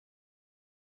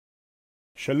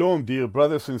Shalom, dear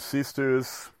brothers and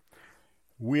sisters.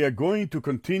 We are going to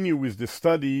continue with the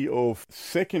study of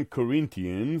 2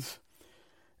 Corinthians,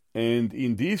 and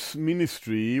in this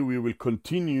ministry we will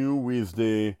continue with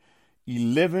the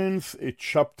 11th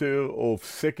chapter of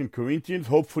 2 Corinthians.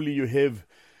 Hopefully you have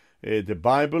the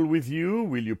Bible with you.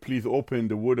 Will you please open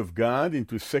the Word of God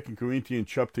into 2 Corinthians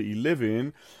chapter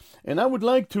 11? And I would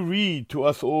like to read to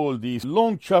us all this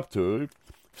long chapter,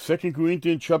 2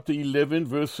 Corinthians chapter 11,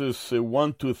 verses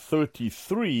 1 to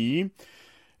 33.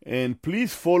 And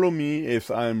please follow me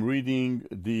as I am reading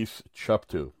this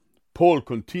chapter. Paul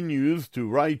continues to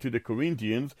write to the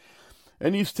Corinthians,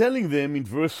 and he's telling them in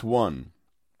verse 1,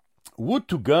 "Would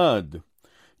to God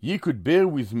ye could bear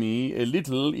with me a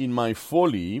little in my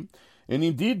folly, and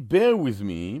indeed bear with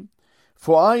me,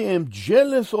 for I am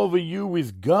jealous over you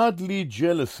with godly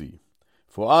jealousy.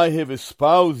 For I have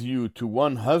espoused you to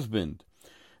one husband,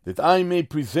 that I may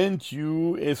present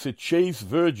you as a chaste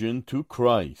virgin to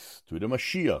Christ," to the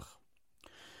Mashiach.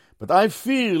 "But I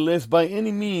fear lest by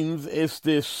any means, as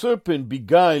the serpent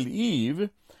beguiled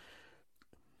Eve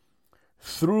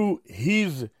through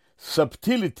his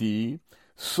subtlety,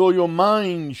 so your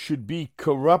mind should be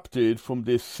corrupted from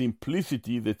the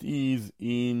simplicity that is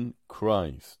in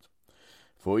Christ.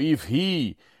 For if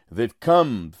he that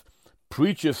cometh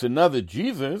preacheth another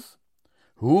Jesus,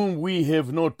 whom we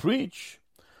have not preached,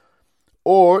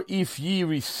 or if ye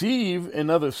receive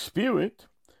another spirit,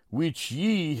 which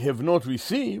ye have not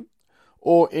received,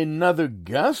 or another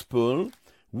gospel,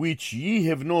 which ye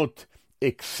have not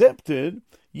accepted,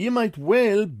 ye might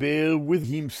well bear with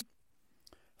him.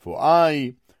 For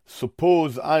I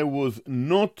suppose I was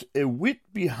not a whit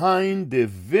behind the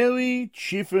very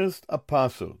chiefest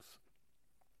apostles.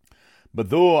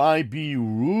 But though I be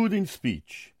rude in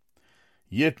speech,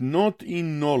 yet not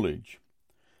in knowledge,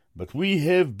 but we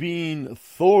have been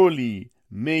thoroughly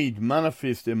made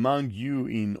manifest among you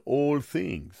in all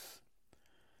things.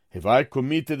 Have I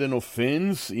committed an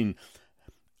offense in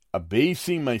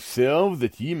abasing myself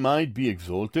that ye might be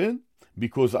exalted,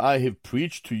 because I have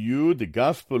preached to you the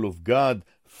gospel of God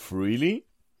freely?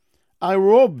 I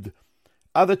robbed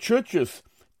other churches,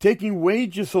 taking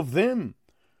wages of them,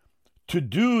 to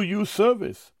do you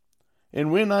service.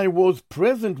 And when I was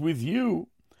present with you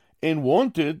and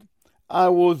wanted, I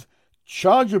was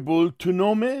chargeable to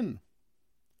no man.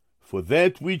 For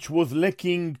that which was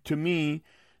lacking to me,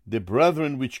 the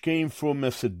brethren which came from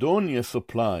Macedonia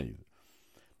supplied.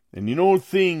 And in all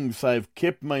things I have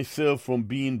kept myself from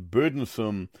being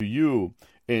burdensome to you,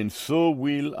 and so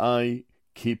will I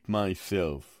keep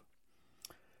myself.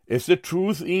 As the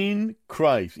truth in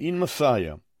Christ, in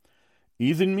Messiah,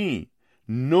 is in me,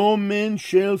 no man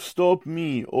shall stop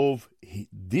me of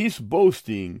this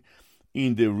boasting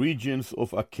in the regions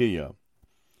of Achaia.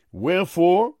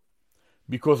 Wherefore,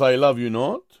 because I love you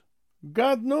not,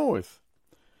 God knoweth.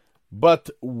 But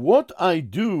what I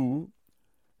do,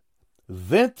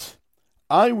 that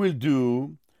I will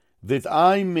do, that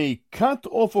I may cut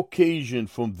off occasion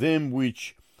from them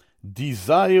which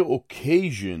desire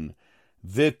occasion,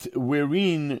 that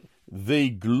wherein they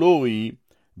glory,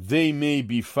 they may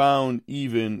be found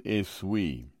even as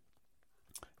we.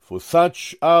 For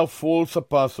such are false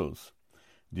apostles,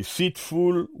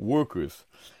 deceitful workers,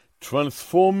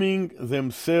 transforming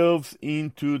themselves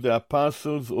into the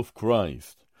apostles of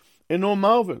Christ. And no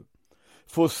marvel,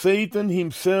 for Satan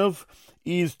himself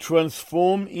is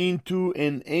transformed into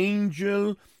an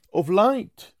angel of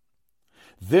light.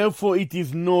 Therefore it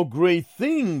is no great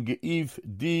thing if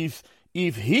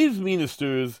his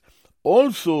ministers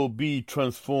also be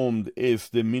transformed as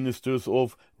the ministers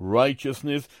of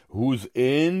righteousness, whose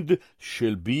end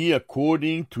shall be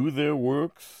according to their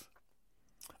works.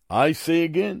 I say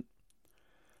again,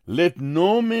 let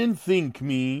no man think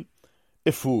me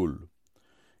a fool.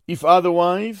 If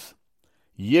otherwise,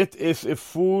 yet as a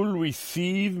fool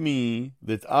receive me,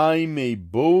 that I may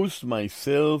boast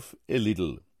myself a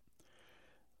little.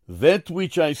 That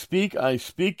which I speak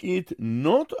it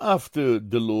not after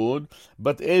the Lord,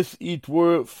 but as it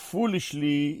were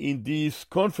foolishly in this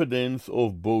confidence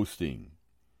of boasting.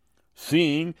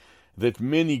 Seeing that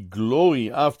many glory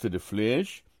after the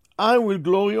flesh, I will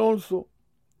glory also.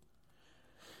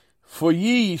 For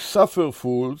ye suffer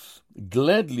fools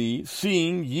gladly,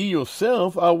 seeing ye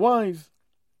yourself are wise.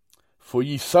 For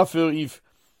ye suffer if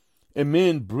a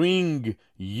man bring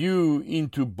you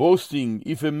into boasting,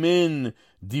 if a man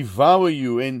devour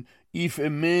you, and if a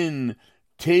man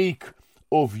take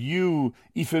of you,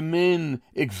 if a man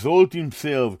exalt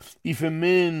himself, if a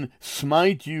man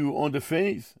smite you on the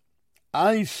face.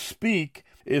 I speak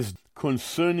as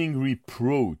concerning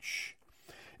reproach,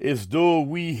 as though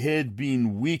we had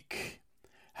been weak,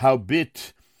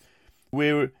 Howbeit,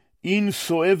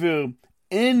 whereinsoever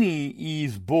any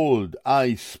is bold,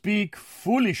 I speak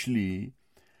foolishly,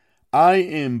 I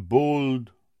am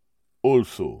bold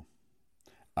also.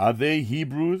 Are they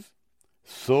Hebrews?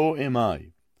 So am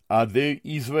I. Are they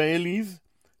Israelis?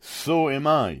 So am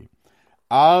I.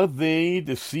 Are they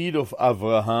the seed of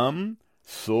Abraham?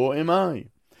 So am I.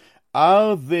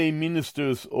 Are they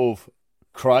ministers of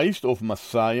Christ, of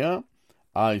Messiah?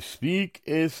 I speak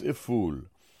as a fool.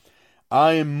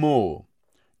 I am more,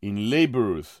 in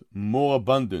laborers more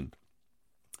abundant,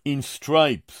 in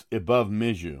stripes above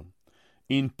measure,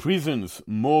 in prisons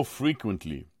more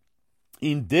frequently,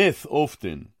 in death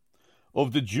often.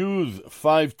 Of the Jews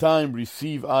 5 times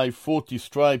receive I 40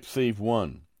 stripes save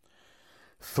one.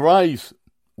 Thrice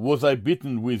was I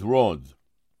bitten with rods.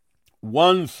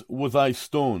 Once was I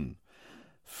stoned.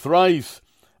 Thrice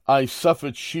I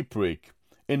suffered shipwreck.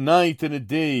 A night and a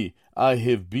day I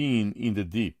have been in the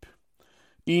deep.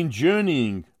 In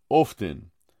journeying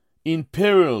often, in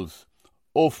perils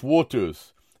of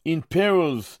waters, in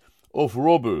perils of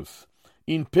robbers,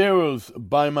 in perils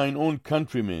by mine own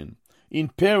countrymen, in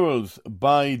perils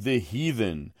by the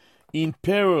heathen, in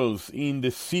perils in the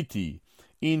city,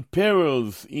 in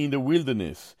perils in the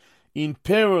wilderness, in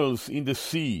perils in the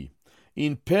sea,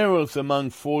 in perils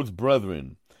among false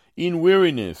brethren, in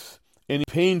weariness and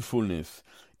painfulness,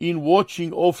 in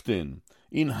watching often,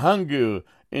 in hunger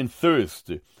and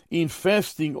thirst, in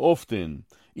fasting often,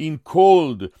 in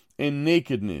cold and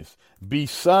nakedness,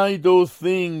 beside those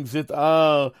things that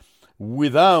are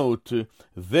without,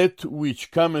 that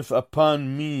which cometh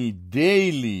upon me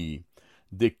daily,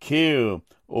 the care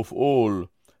of all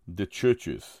the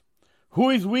churches. Who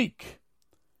is weak?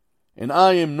 And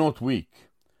I am not weak.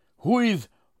 Who is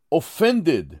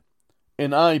offended?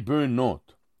 And I burn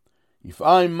not. If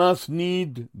I must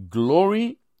need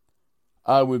glory,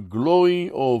 I will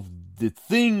glory of the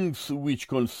things which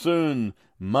concern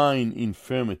mine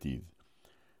infirmities.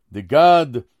 The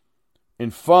God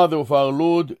and Father of our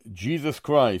Lord Jesus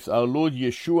Christ, our Lord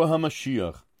Yeshua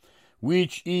HaMashiach,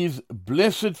 which is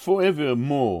blessed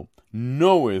forevermore,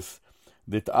 knoweth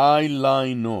that I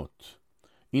lie not.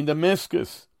 In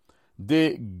Damascus,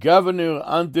 the governor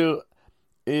under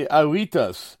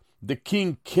Aretas, the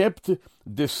king, kept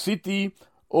the city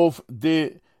of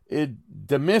the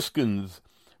Damascus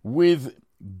with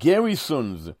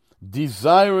garrisons,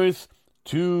 desirous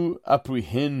to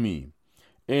apprehend me.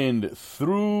 And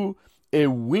through a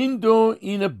window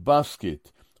in a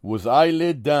basket was I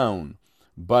let down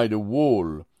by the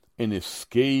wall and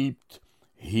escaped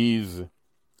his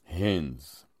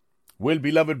hands. Well,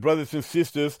 beloved brothers and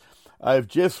sisters, I've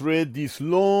just read this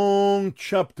long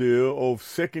chapter of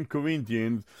 2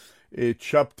 Corinthians,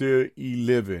 chapter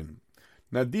 11.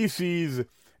 Now, this is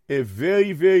a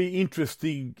very, very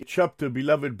interesting chapter,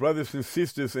 beloved brothers and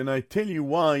sisters, and I tell you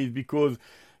why, because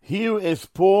here, as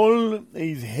Paul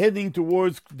is heading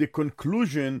towards the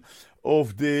conclusion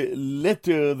of the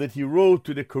letter that he wrote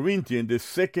to the Corinthians, the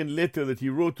second letter that he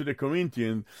wrote to the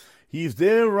Corinthians, he is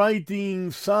there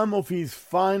writing some of his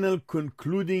final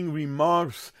concluding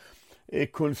remarks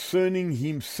concerning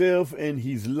himself and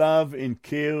his love and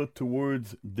care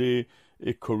towards the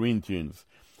Corinthians.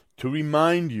 To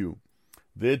remind you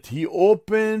that he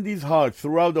opened his heart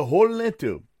throughout the whole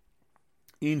letter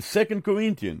in 2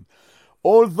 Corinthians.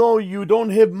 Although you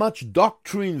don't have much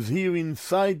doctrines here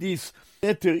inside this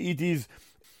letter, it is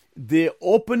the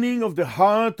opening of the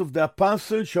heart of the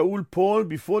apostle Shaul Paul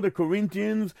before the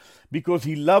Corinthians, because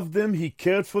he loved them, he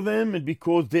cared for them, and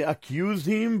because they accused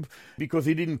him, because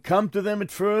he didn't come to them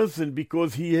at first, and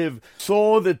because he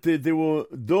saw that there were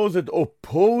those that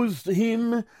opposed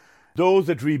him, those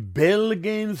that rebel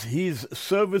against his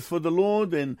service for the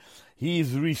Lord, and he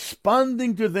is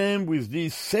responding to them with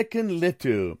this second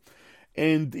letter.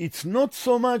 And it's not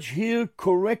so much here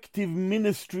corrective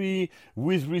ministry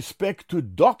with respect to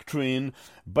doctrine,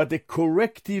 but a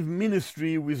corrective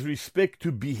ministry with respect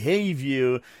to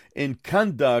behavior and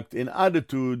conduct and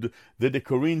attitude that the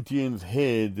Corinthians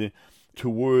had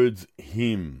towards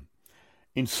him.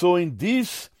 And so in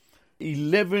this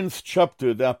 11th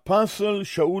chapter, the Apostle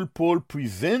Shaul Paul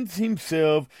presents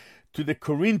himself to the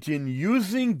Corinthians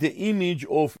using the image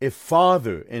of a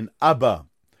father, an Abba.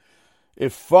 A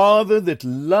father that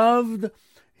loved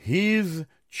his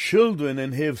children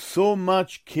and have so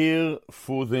much care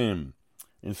for them.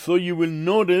 And so you will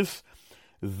notice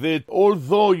that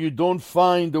although you don't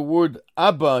find the word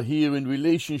Abba here in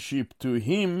relationship to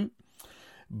him,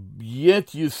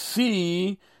 yet you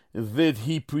see that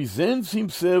he presents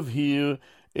himself here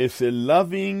as a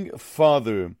loving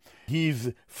father.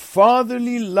 his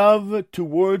fatherly love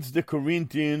towards the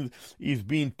Corinthians is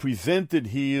being presented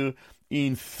here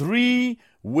in three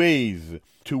ways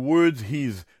towards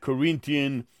his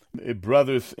Corinthian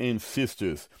brothers and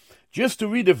sisters. Just to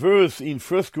read a verse in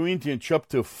 1 Corinthians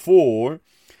chapter 4,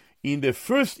 in the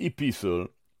first epistle,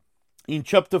 in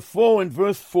chapter 4 and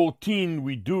verse 14,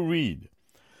 we do read,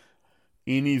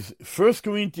 in his 1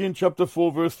 Corinthians chapter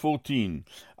 4 verse 14,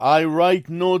 I write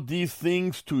not these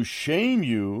things to shame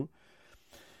you,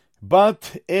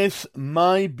 but as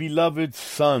my beloved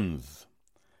sons,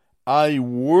 I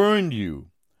warn you,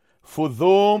 for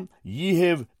though ye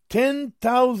have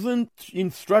 10,000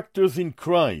 instructors in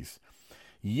Christ,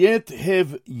 yet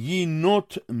have ye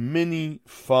not many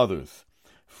fathers.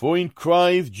 For in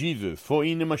Christ Jesus, for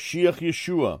in the Mashiach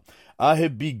Yeshua, I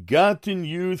have begotten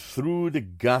you through the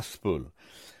gospel.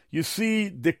 You see,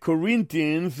 the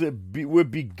Corinthians were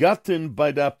begotten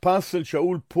by the Apostle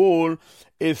Shaul Paul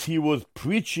as he was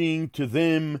preaching to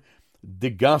them the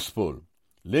gospel.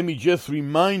 Let me just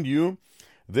remind you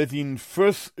that in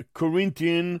 1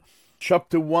 Corinthians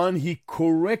chapter 1, he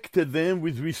corrected them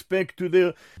with respect to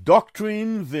their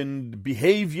doctrines and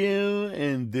behavior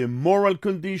and the moral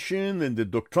condition and the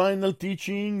doctrinal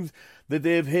teachings that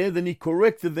they have had, and he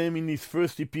corrected them in his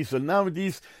first epistle. Now,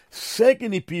 this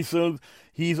second epistle,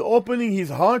 he is opening his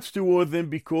hearts toward them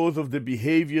because of the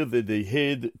behavior that they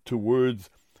had towards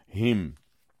him.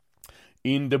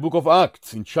 In the book of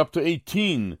Acts, in chapter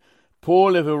 18,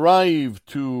 Paul had arrived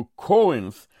to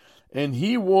Corinth, and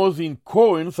he was in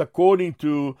Corinth, according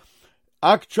to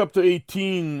Acts chapter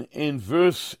 18 and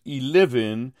verse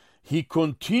 11, he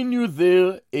continued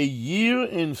there 1 year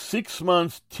and 6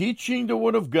 months teaching the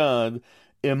word of God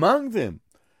among them.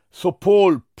 So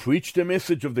Paul preached the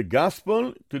message of the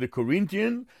gospel to the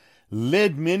Corinthians,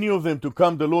 led many of them to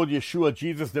come to the Lord Yeshua,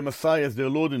 Jesus the Messiah, as their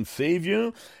Lord and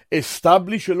Savior,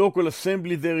 established a local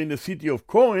assembly there in the city of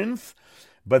Corinth,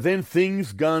 but then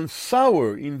things gone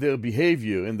sour in their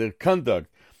behavior and their conduct,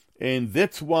 and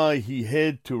that's why he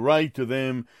had to write to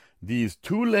them these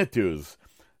two letters.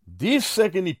 This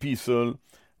second epistle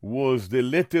was the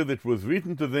letter that was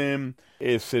written to them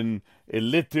as a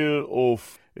letter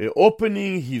of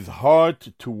opening his heart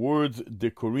towards the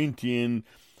Corinthians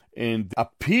and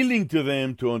appealing to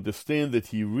them to understand that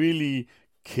he really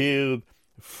cared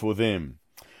for them.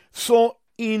 So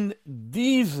in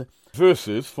these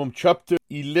verses from chapter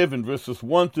 11, verses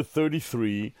 1 to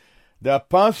 33, the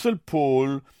Apostle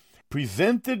Paul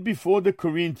presented before the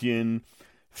Corinthians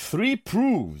three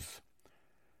proofs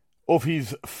of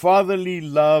his fatherly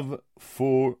love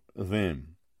for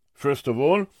them. First of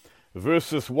all,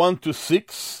 verses 1 to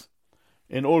 6,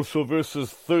 and also verses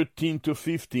 13 to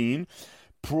 15,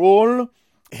 Paul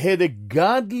had a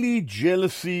godly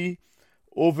jealousy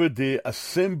over the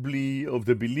assembly of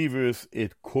the believers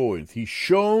at Corinth. He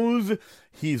shows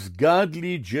his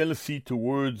godly jealousy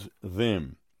towards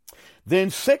them. Then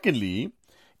secondly,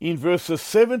 in verses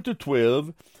 7 to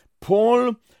 12,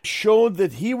 Paul showed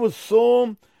that he was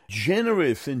so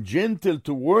generous and gentle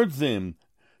towards them,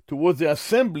 towards the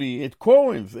assembly at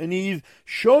Corinth, and he's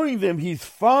showing them his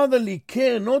fatherly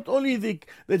care, not only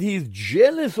that he's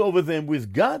jealous over them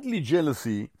with godly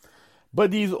jealousy,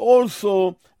 but he's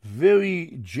also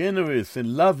very generous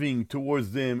and loving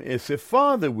towards them as a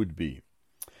father would be.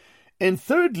 And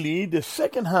thirdly, the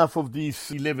second half of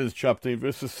this 11th chapter, in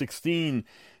verses 16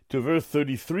 to verse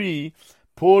 33,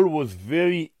 Paul was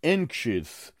very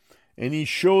anxious, and he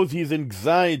shows his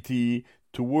anxiety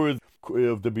towards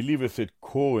of the believers at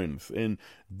Corinth. And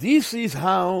this is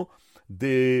how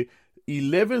the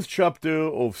 11th chapter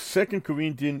of 2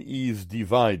 Corinthians is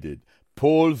divided.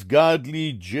 Paul's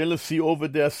godly jealousy over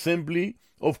the assembly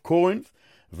of Corinth,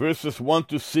 verses 1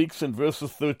 to 6 and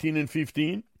verses 13 and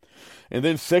 15. And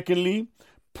then secondly,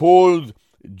 Paul's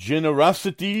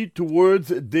generosity towards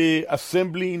the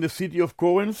assembly in the city of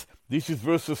Corinth. This is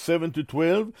verses 7 to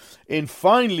 12. And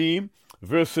finally,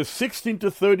 verses 16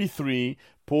 to 33,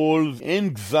 Paul's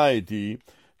anxiety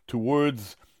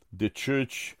towards the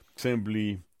church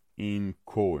assembly in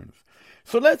Corinth.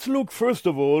 So let's look first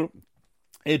of all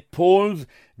at Paul's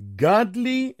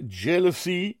godly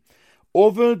jealousy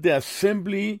over the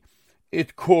assembly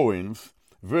at Corinth,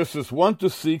 verses 1 to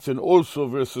 6 and also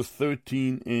verses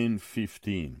 13 and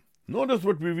 15. Notice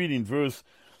what we read in verse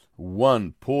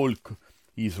 1. Paul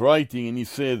is writing and he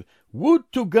said, "Would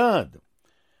to God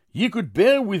ye could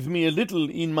bear with me a little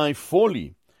in my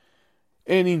folly,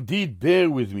 and indeed bear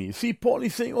with me." See, Paul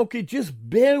is saying, okay, just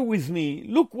bear with me.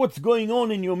 Look what's going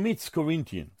on in your midst,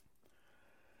 Corinthians.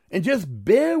 And just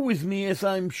bear with me as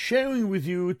I'm sharing with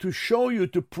you to show you,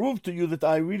 to prove to you that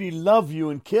I really love you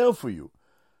and care for you.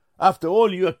 After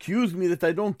all, you accuse me that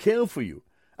I don't care for you.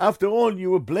 After all,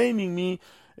 you were blaming me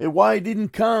why I didn't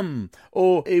come,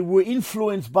 or were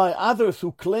influenced by others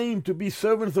who claim to be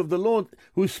servants of the Lord,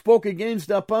 who spoke against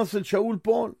the apostle Shaul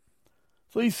Paul.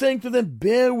 So he's saying to them,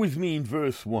 bear with me in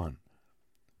verse 1.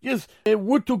 Yes,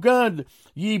 would to God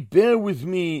ye bear with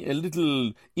me a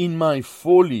little in my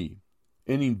folly,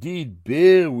 and indeed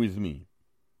bear with me.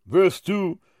 Verse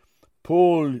 2,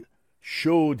 Paul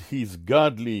showed his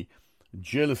godly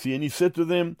jealousy, and he said to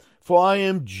them, for I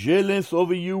am jealous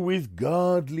over you with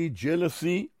godly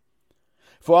jealousy,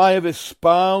 for I have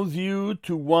espoused you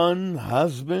to one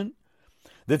husband,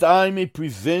 that I may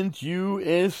present you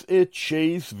as a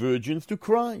chaste virgin to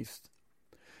Christ.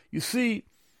 You see,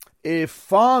 a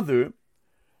father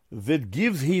that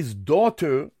gives his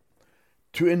daughter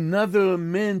to another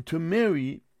man to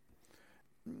marry,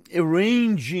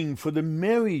 arranging for the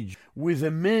marriage with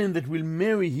a man that will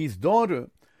marry his daughter,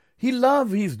 he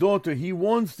loves his daughter. He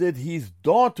wants that his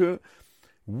daughter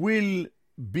will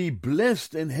be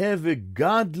blessed and have a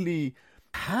godly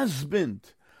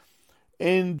husband.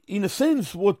 And in a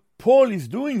sense, what Paul is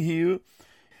doing here,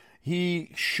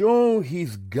 he shows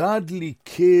his godly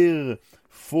care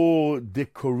for the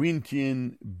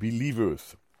Corinthian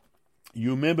believers. You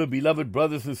remember, beloved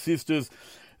brothers and sisters,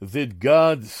 that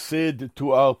God said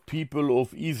to our people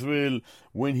of Israel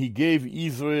when he gave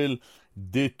Israel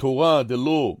the Torah, the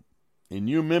law. And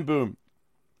you remember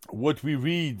what we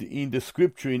read in the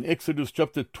scripture in Exodus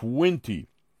chapter 20.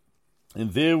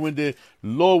 And there when the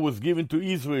law was given to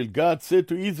Israel, God said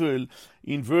to Israel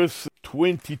in verse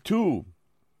 22,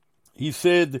 he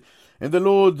said, and the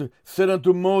Lord said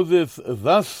unto Moses,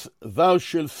 thus thou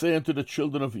shalt say unto the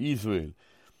children of Israel,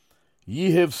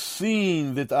 ye have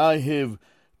seen that I have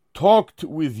talked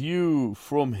with you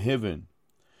from heaven.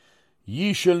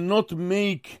 Ye shall not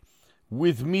make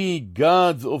with me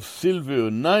gods of silver,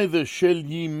 neither shall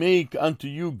ye make unto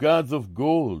you gods of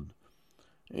gold.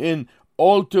 An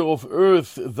altar of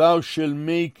earth thou shalt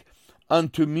make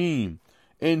unto me,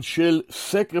 and shall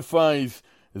sacrifice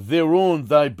thereon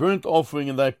thy burnt offering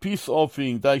and thy peace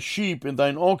offering, thy sheep and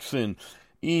thine oxen,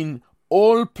 in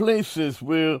all places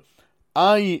where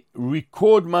I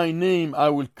record my name I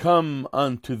will come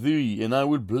unto thee, and I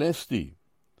will bless thee.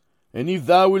 And if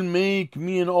thou wilt make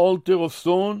me an altar of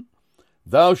stone,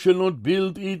 thou shalt not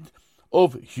build it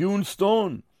of hewn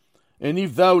stone. And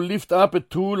if thou lift up a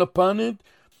tool upon it,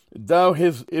 thou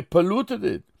hast polluted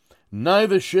it.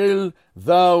 Neither shalt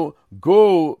thou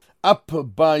go up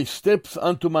by steps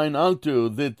unto mine altar,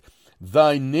 that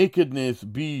thy nakedness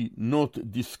be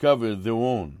not discovered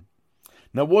thereon.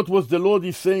 Now what was the Lord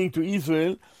is saying to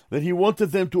Israel? That he wanted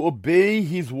them to obey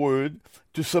his word,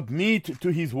 to submit to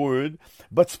his word,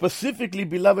 but specifically,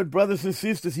 beloved brothers and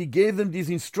sisters, he gave them this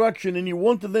instruction and he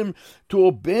wanted them to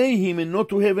obey him and not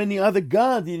to have any other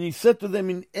God. And he said to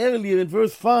them earlier in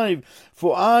verse 5,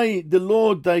 for I, the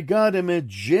Lord thy God, am a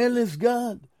jealous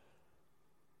God.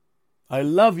 I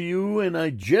love you and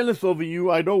I'm jealous over you.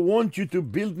 I don't want you to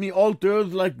build me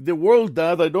altars like the world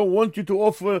does. I don't want you to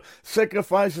offer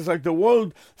sacrifices like the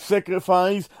world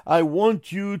sacrifice. I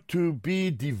want you to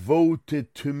be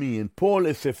devoted to me. And Paul,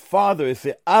 as a father, as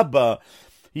a Abba,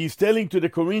 he's telling to the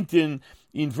Corinthians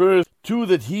in verse 2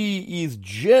 that he is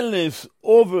jealous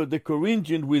over the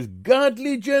Corinthians with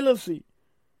godly jealousy.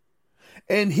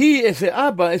 And he, as a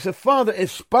Abba, as a father,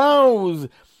 espoused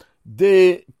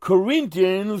the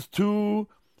Corinthians to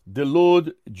the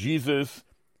Lord Jesus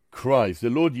Christ,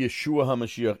 the Lord Yeshua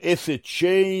HaMashiach, as a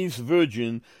chaste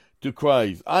virgin to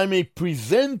Christ. I may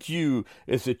present you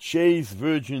as a chaste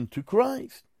virgin to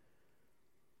Christ.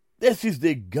 This is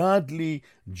the godly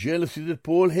jealousy that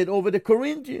Paul had over the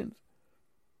Corinthians.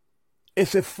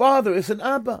 As a father, as an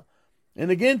Abba. And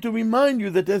again, to remind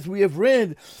you that as we have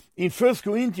read in 1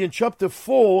 Corinthians chapter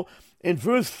 4, in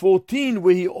verse 14,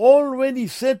 where he already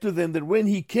said to them that when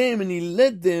he came and he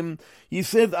led them, he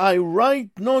said, I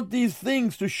write not these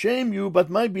things to shame you, but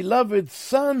my beloved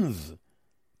sons,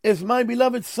 as my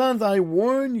beloved sons, I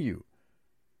warn you.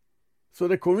 So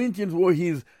the Corinthians were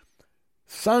his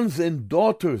sons and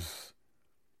daughters,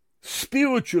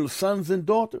 spiritual sons and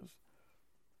daughters.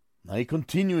 Now he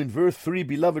continues in verse 3,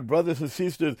 beloved brothers and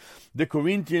sisters, the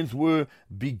Corinthians were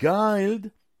beguiled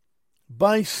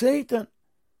by Satan.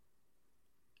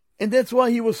 And that's why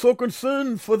he was so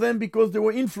concerned for them, because they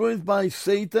were influenced by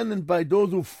Satan and by those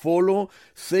who follow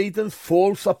Satan,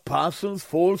 false apostles,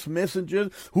 false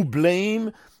messengers, who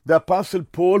blame the apostle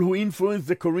Paul, who influenced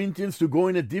the Corinthians to go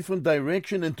in a different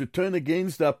direction and to turn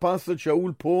against the apostle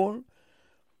Shaul Paul.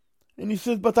 And he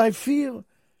says, but I fear,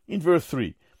 in verse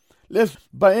 3, lest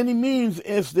by any means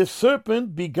as the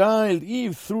serpent beguiled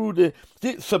Eve through the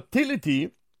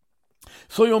subtlety,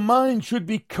 So your mind should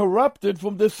be corrupted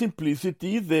from the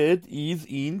simplicity that is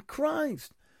in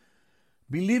Christ.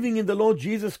 Believing in the Lord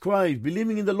Jesus Christ,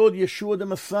 believing in the Lord Yeshua the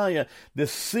Messiah, the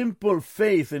simple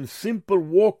faith and simple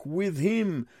walk with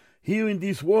Him here in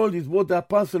this world is what the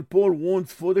Apostle Paul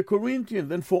wants for the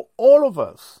Corinthians and for all of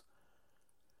us.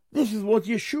 This is what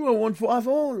Yeshua wants for us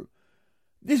all.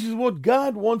 This is what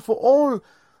God wants for all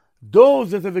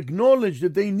those that have acknowledged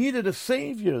that they needed a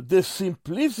Savior, the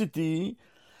simplicity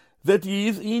that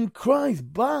is in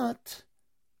Christ. But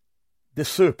the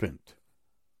serpent,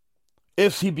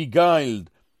 as he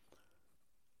beguiled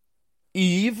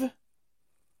Eve,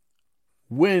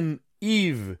 when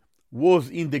Eve was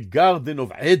in the Garden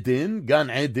of Eden,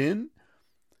 Gan Eden,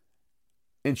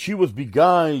 and she was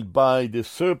beguiled by the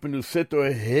serpent who said to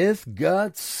her, "Hath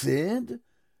God said?"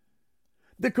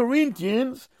 The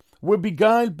Corinthians were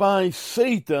beguiled by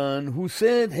Satan, who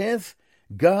said, "Hath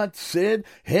God said?"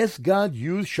 Has God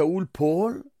used Shaul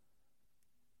Paul?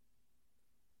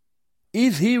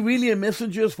 Is he really a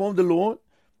messenger from the Lord?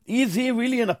 Is he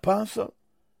really an apostle?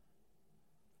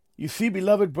 You see,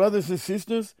 beloved brothers and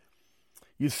sisters,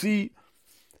 you see,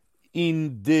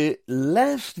 in the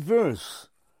last verse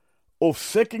of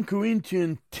 2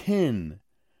 Corinthians 10,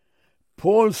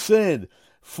 Paul said,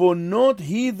 "For not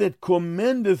he that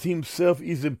commendeth himself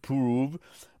is approved,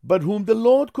 but whom the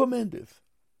Lord commendeth."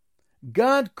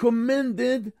 God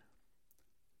commended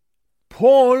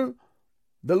Paul.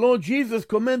 The Lord Jesus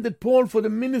commended Paul for the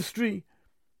ministry.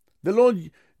 The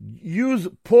Lord used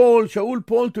Shaul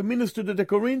Paul, to minister to the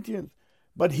Corinthians.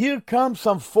 But here come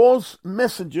some false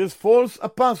messengers, false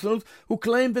apostles, who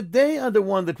claim that they are the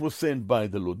one that was sent by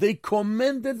the Lord. They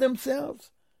commended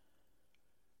themselves.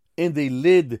 And they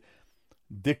led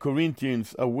the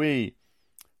Corinthians away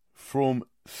from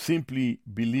simply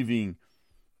believing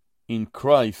in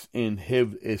Christ and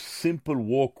have a simple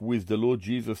walk with the Lord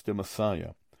Jesus the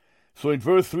Messiah. So in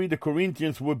verse 3, the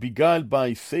Corinthians were beguiled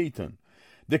by Satan.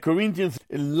 The Corinthians'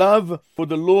 love for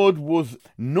the Lord was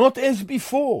not as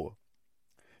before.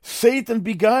 Satan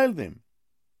beguiled them.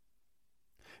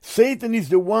 Satan is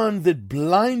the one that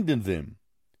blinded them.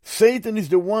 Satan is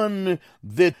the one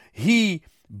that he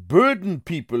burdened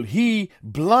people, he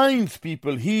blinds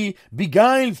people, he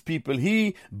beguiles people,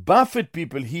 he buffets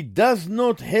people. He does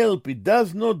not help, he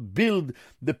does not build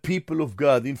the people of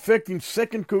God. In fact, in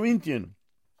 2 Corinthians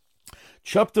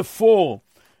chapter 4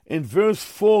 and verse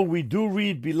 4, we do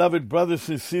read, beloved brothers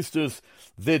and sisters,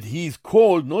 that he's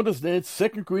called, notice that,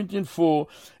 2 Corinthians 4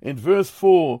 and verse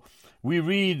 4, we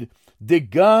read, "The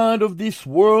God of this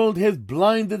world has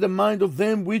blinded the mind of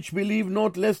them which believe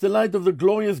not, lest the light of the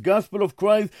glorious gospel of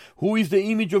Christ, who is the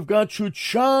image of God, should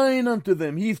shine unto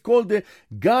them." He is called the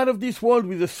God of this world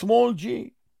with a small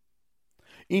g.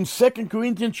 In 2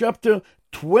 Corinthians chapter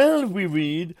 12 we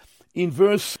read, in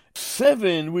verse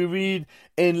 7 we read,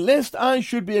 "And lest I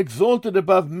should be exalted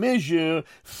above measure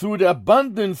through the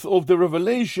abundance of the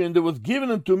revelation, there was given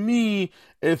unto me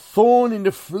a thorn in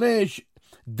the flesh,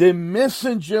 the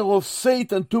messenger of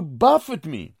Satan, to buffet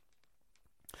me."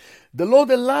 The Lord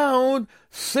allowed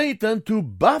Satan to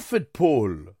buffet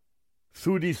Paul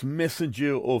through this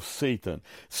messenger of Satan.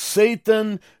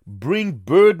 Satan brings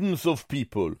burdens of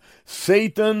people.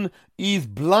 Satan is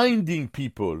blinding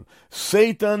people.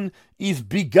 Satan is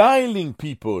beguiling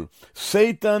people.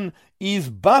 Satan is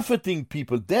buffeting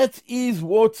people. That is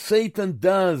what Satan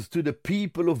does to the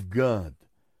people of God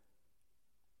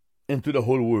and to the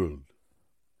whole world.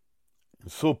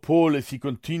 So Paul, as he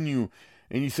continues,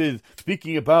 and he says,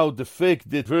 speaking about the fact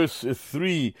that verse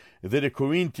 3, that the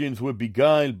Corinthians were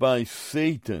beguiled by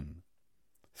Satan.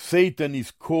 Satan is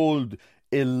called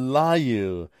a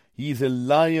liar. He is a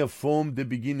liar from the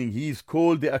beginning. He is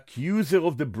called the accuser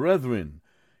of the brethren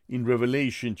in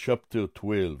Revelation chapter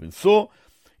 12. And so,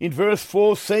 in verse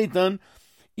 4, Satan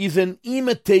is an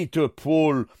imitator,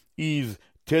 Paul is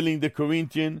telling the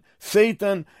Corinthians.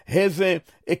 Satan has a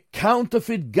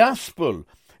counterfeit gospel.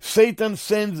 Satan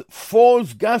sends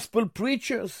false gospel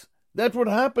preachers. That's what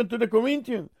happened to the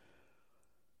Corinthians.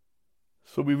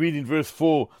 So we read in verse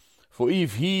 4, "For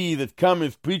if he that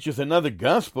cometh preaches another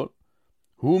gospel,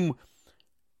 whom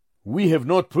we have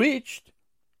not preached,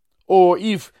 or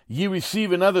if ye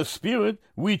receive another spirit,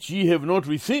 which ye have not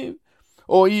received,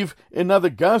 or if another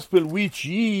gospel which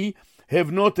ye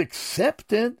have not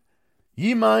accepted,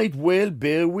 ye might well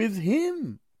bear with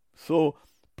him." So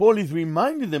Paul is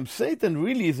reminding them Satan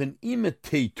really is an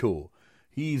imitator.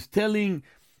 He is telling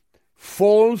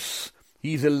false,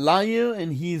 he's a liar,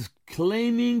 and he is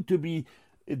claiming to be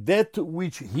that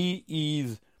which he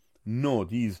is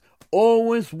not. He's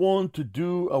always want to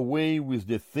do away with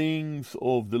the things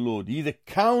of the Lord. He's a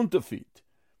counterfeit.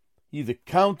 is a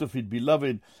counterfeit,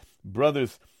 beloved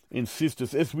brothers and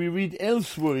sisters. As we read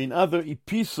elsewhere in other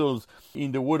epistles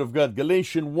in the Word of God,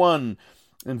 Galatians 1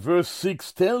 and verse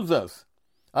 6 tells us,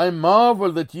 I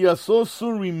marvel that ye are so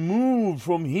soon removed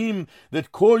from him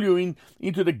that call you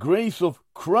into the grace of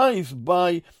Christ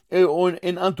by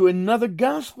and unto another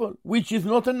gospel, which is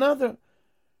not another.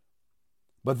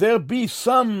 But there be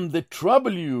some that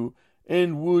trouble you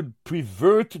and would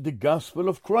pervert the gospel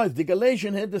of Christ. The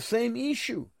Galatians had the same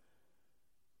issue.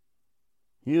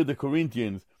 Here the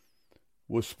Corinthians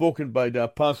was spoken by the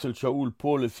Apostle Shaul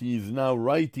Paul as he is now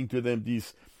writing to them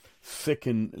this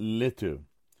second letter.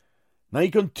 Now he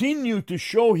continued to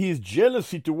show his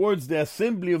jealousy towards the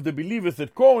assembly of the believers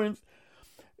at Corinth.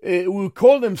 We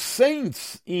call them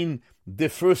saints in the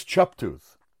first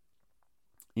chapters.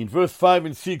 In verse 5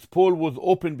 and 6, Paul was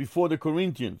open before the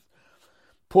Corinthians.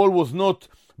 Paul was not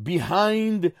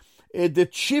behind the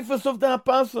chiefest of the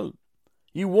apostles.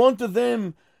 He wanted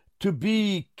them to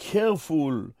be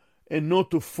careful and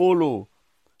not to follow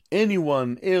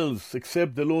anyone else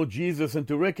except the Lord Jesus, and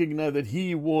to recognize that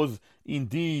he was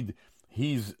indeed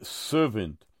his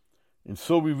servant. And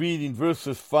so we read in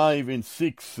verses 5 and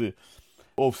 6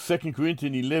 of 2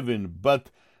 Corinthians 11, but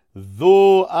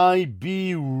though I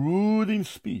be rude in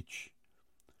speech,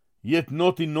 yet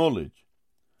not in knowledge,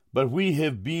 but we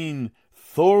have been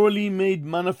thoroughly made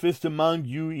manifest among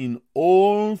you in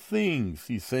all things,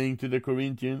 he's saying to the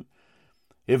Corinthians.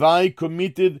 Have I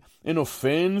committed an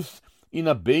offense in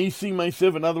abasing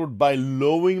myself? In other words, by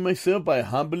lowering myself, by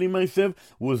humbling myself,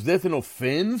 was that an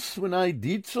offense when I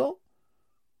did so?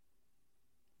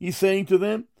 He's saying to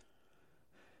them,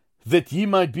 that ye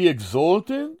might be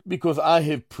exalted, because I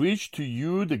have preached to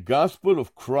you the gospel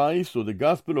of Christ, or the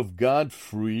gospel of God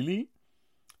freely.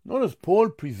 Notice Paul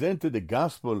presented the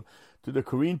gospel to the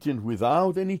Corinthians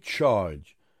without any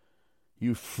charge.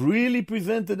 He freely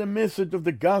presented the message of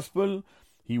the gospel.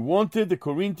 He wanted the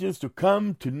Corinthians to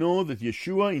come to know that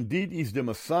Yeshua indeed is the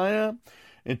Messiah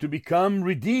and to become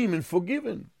redeemed and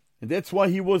forgiven. And that's why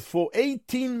he was for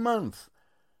 18 months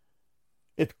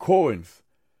at Corinth,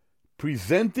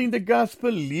 presenting the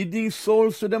gospel, leading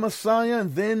souls to the Messiah,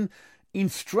 and then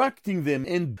instructing them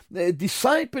and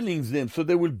discipling them so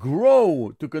they will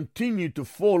grow to continue to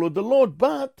follow the Lord.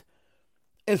 But,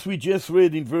 as we just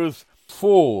read in verse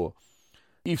 4,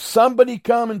 if somebody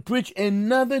come and preach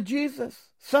another Jesus,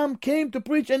 some came to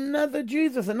preach another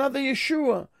Jesus, another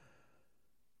Yeshua,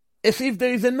 as if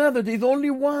there is another, there is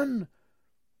only one.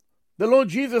 The Lord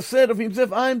Jesus said of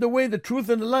himself, I am the way, the truth,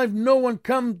 and the life. No one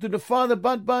comes to the Father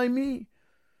but by me.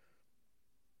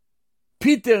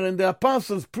 Peter and the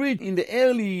apostles preached in the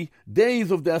early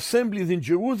days of the assemblies in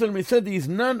Jerusalem. He said, there is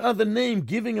none other name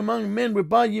given among men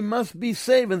whereby ye must be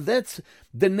saved. And that's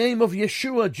the name of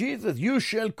Yeshua, Jesus. You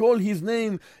shall call his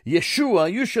name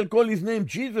Yeshua. You shall call his name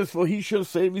Jesus, for he shall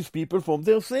save his people from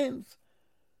their sins.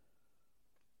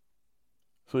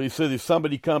 So he said, if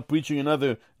somebody come preaching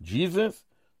another Jesus,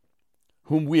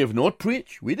 whom we have not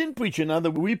preached, we didn't preach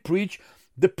another, we preach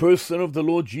the person of the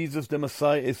Lord Jesus, the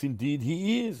Messiah, as indeed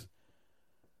he is.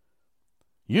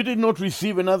 You did not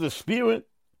receive another spirit.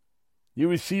 You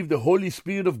received the Holy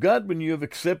Spirit of God when you have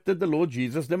accepted the Lord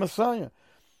Jesus, the Messiah.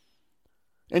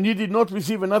 And you did not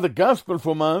receive another gospel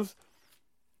from us.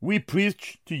 We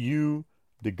preach to you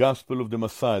the gospel of the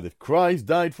Messiah, that Christ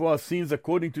died for our sins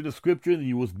according to the Scripture, and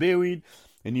he was buried,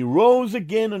 and he rose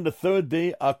again on the third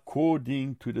day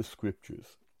according to the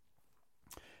Scriptures.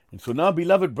 And so now,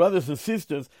 beloved brothers and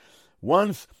sisters,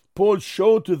 once Paul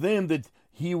showed to them that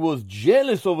he was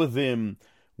jealous over them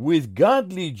with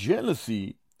godly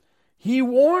jealousy, he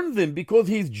warned them because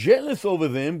he's jealous over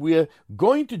them. We are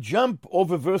going to jump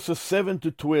over verses 7 to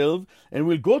 12, and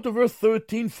we'll go to verse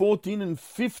 13, 14, and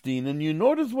 15. And you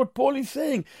notice what Paul is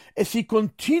saying as he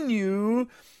continues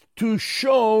to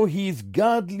show his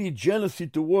godly jealousy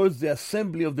towards the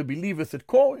assembly of the believers at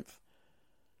Corinth.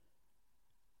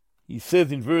 He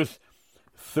says in verse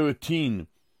 13,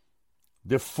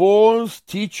 the false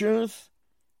teachers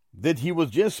that he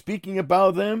was just speaking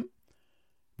about them,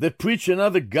 that preach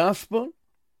another gospel,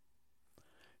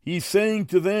 he's saying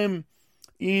to them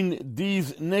in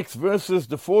these next verses,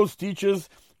 the false teachers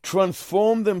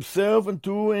transform themselves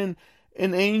into an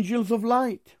angels of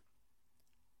light.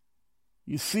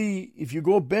 You see, if you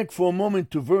go back for a moment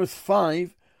to verse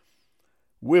 5,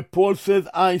 where Paul says,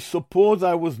 I suppose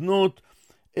I was not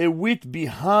a whit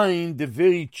behind the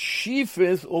very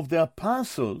chiefest of the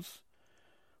apostles.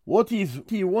 What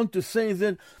he wants to say is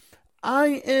that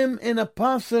I am an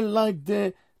apostle like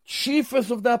the chiefest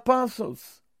of the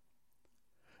apostles.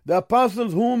 The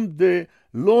apostles whom the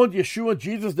Lord Yeshua,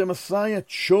 Jesus the Messiah,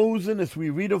 chosen, as we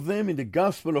read of them in the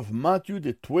Gospel of Matthew,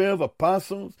 the 12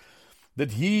 apostles,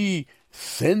 that he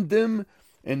sent them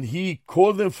and he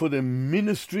called them for the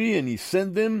ministry, and he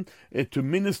sent them to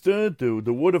minister to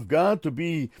the word of God, to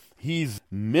be his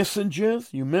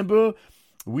messengers. You remember,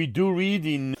 we do read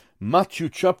in Matthew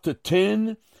chapter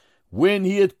 10, when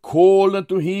he had called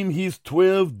unto him his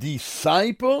 12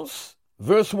 disciples,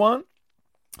 verse 1,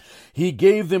 he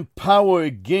gave them power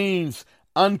against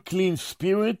unclean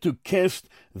spirit to cast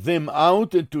them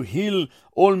out and to heal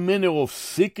all manner of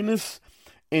sickness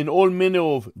and all manner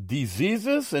of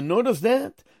diseases. And notice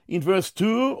that in verse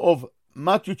 2 of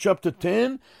Matthew chapter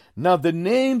 10, now the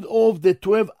names of the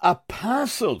 12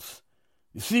 apostles.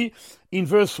 You see, in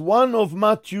verse 1 of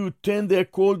Matthew 10, they're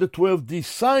called the 12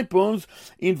 disciples.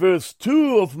 In verse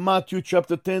 2 of Matthew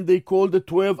chapter 10, they call the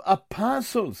 12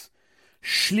 apostles.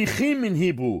 Shlichim in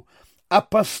Hebrew,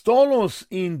 apostolos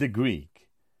in the Greek.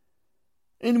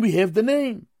 And we have the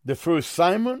name. The first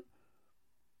Simon,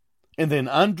 and then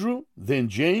Andrew, then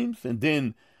James, and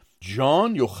then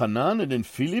John, Yochanan, and then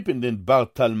Philip, and then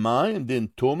Bartalmai, and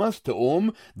then Thomas,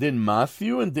 Theom, then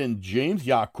Matthew, and then James,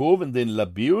 Yaakov, and then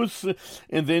Labius,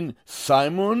 and then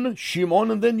Simon, Shimon,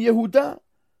 and then Yehuda.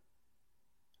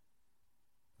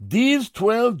 These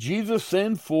 12 Jesus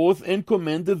sent forth and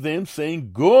commanded them,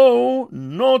 saying, go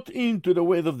not into the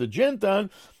ways of the Gentiles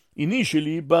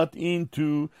initially, but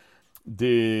into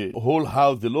the whole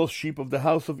house, the lost sheep of the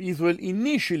house of Israel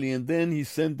initially, and then he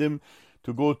sent them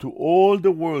to go to all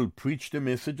the world, preach the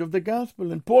message of the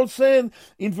gospel. And Paul said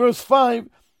in verse 5,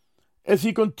 as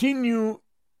he continued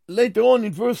later on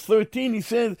in verse 13, he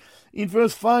says in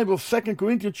verse 5 of 2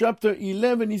 Corinthians chapter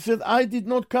 11, he said, I did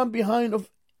not come behind of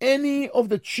any of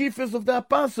the chiefest of the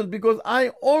apostles, because I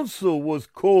also was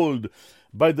called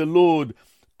by the Lord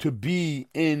to be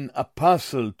an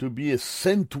apostle, to be a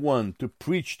sent one, to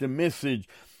preach the message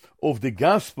of the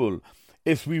gospel.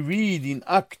 As we read in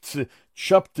Acts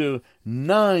chapter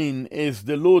 9, as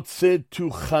the Lord said to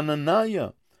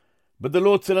Hananiah, but the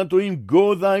Lord said unto him,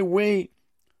 go thy way.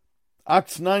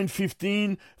 Acts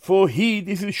 9:15, for he,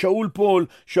 this is Shaul Paul,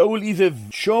 Shaul is a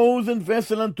chosen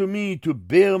vessel unto me to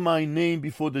bear my name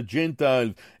before the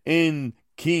Gentiles and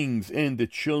kings and the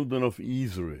children of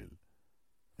Israel.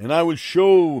 And I will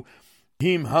show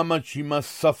him how much he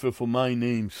must suffer for my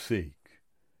name's sake.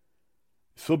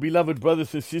 So, beloved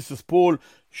brothers and sisters, Paul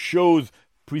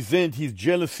present his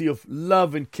jealousy of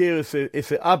love and care as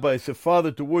a Abba, as a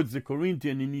father towards the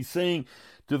Corinthians, and he's saying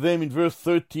to them in verse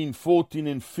 13, 14,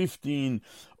 and 15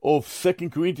 of 2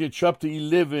 Corinthians chapter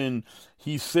 11,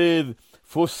 he said,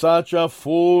 for such are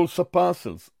false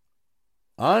apostles.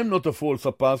 I'm not a false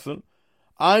apostle.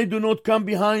 I do not come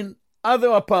behind other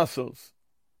apostles.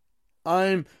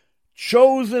 I'm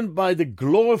chosen by the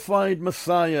glorified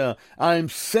Messiah. I'm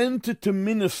sent to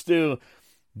minister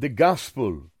the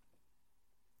gospel.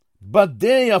 But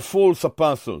they are false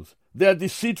apostles. They are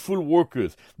deceitful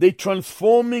workers. They're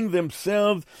transforming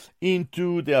themselves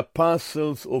into the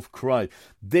apostles of Christ.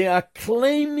 They are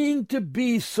claiming to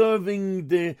be serving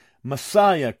the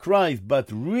Messiah, Christ, but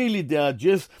really they are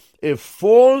just a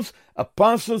false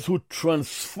apostles who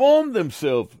transform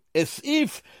themselves as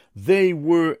if they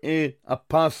were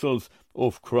apostles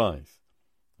of Christ.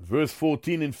 Verse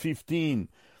 14 and 15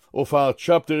 of our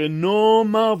chapter, and no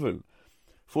marvel,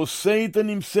 for Satan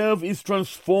himself is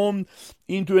transformed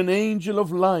into an angel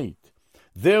of light.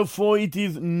 Therefore it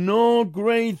is no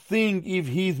great thing if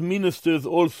his ministers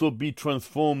also be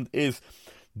transformed as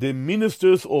the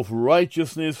ministers of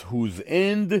righteousness, whose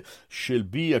end shall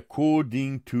be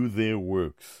according to their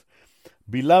works.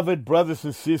 Beloved brothers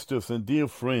and sisters and dear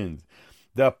friends,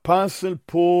 the Apostle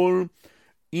Paul,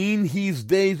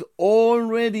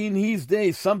 already in his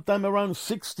days, sometime around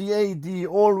 60 AD,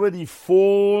 already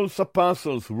false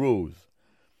apostles rose,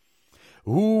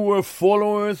 who were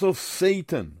followers of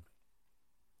Satan,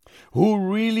 who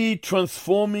really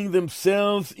transforming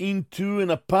themselves into an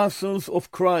apostles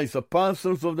of Christ,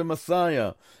 apostles of the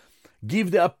Messiah,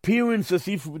 give the appearance as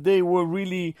if they were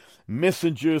really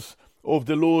messengers of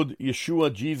the Lord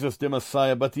Yeshua, Jesus the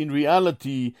Messiah, but in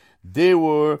reality they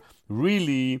were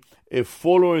really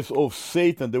followers of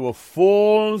Satan. They were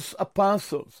false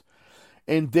apostles,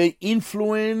 and they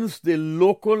influenced the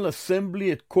local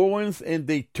assembly at Corinth, and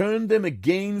they turned them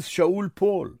against Shaul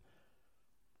Paul.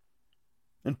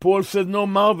 And Paul said, no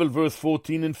marvel, verse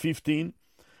 14 and 15,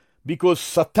 because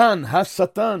Satan,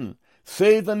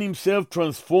 Satan himself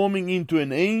transforming into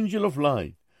an angel of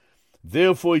light.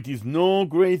 Therefore it is no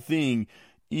great thing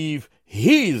if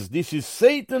this is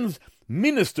Satan's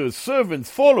ministers,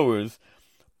 servants, followers,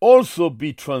 also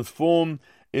be transformed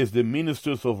as the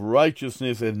ministers of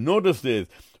righteousness, and notice this,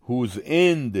 whose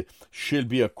end shall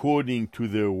be according to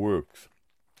their works.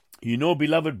 You know,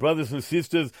 beloved brothers and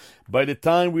sisters, by the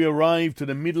time we arrive to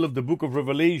the middle of the book of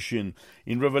Revelation,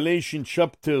 in Revelation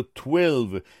chapter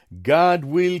 12, God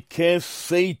will cast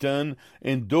Satan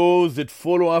and those that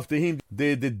follow after him,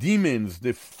 the demons,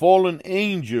 the fallen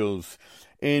angels.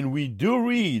 And we do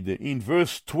read in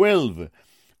verse 12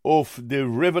 of the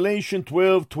Revelation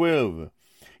 12:12,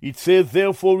 it says,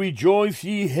 "Therefore rejoice,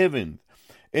 ye heavens,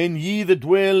 and ye that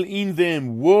dwell in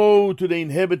them. Woe to the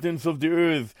inhabitants of the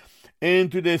earth,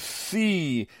 and to the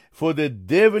sea, for the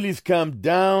devil is come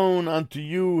down unto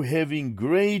you, having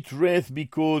great wrath,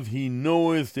 because he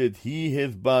knoweth that he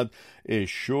has but a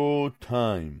short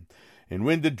time. And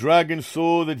when the dragon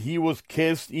saw that he was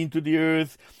cast into the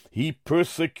earth, he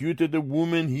persecuted the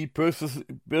woman, he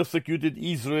persecuted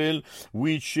Israel,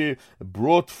 which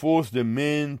brought forth the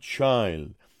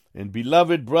man-child." And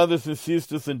beloved brothers and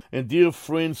sisters and dear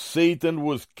friends, Satan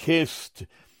was cast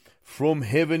from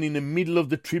heaven in the middle of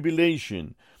the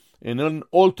tribulation. And then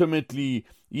ultimately,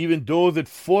 even those that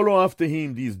follow after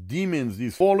him, these demons,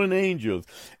 these fallen angels,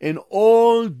 and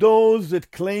all those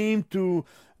that claim to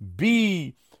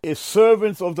be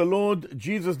servants of the Lord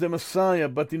Jesus the Messiah,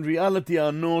 but in reality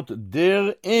are not,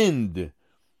 their end,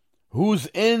 whose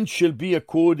end shall be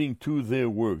according to their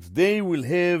works. They will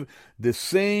have the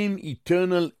same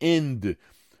eternal end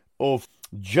of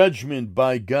judgment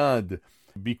by God,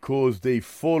 because they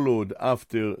followed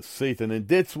after Satan. And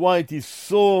that's why it is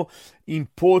so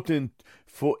important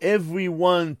for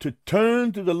everyone to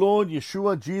turn to the Lord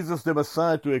Yeshua Jesus the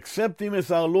Messiah, to accept him as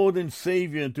our Lord and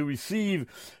Savior, and to receive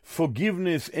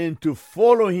forgiveness, and to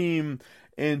follow him,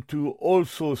 and to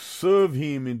also serve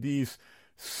him in this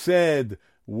sad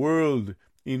world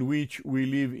in which we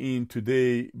live in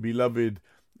today, beloved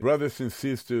brothers and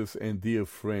sisters and dear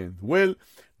friends. Well,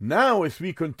 now as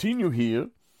we continue here,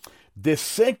 the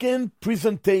second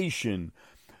presentation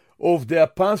of the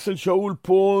Apostle Shaul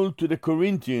Paul to the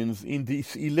Corinthians in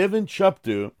this 11th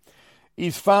chapter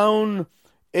is found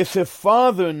as a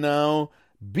father now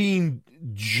being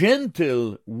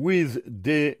gentle with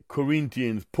the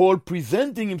Corinthians. Paul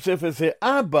presenting himself as an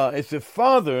Abba, as a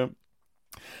father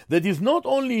that is not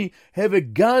only have a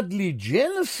godly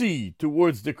jealousy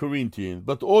towards the Corinthians,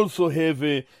 but also have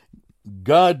a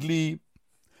godly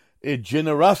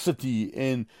generosity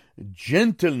and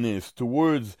gentleness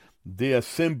towards the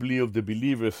assembly of the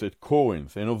believers at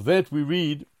Corinth. And of that we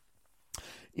read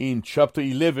in chapter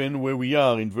 11, where we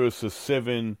are in verses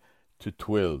 7 to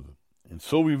 12. And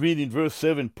so we read in verse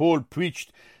 7, Paul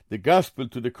preached the gospel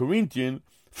to the Corinthians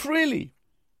freely.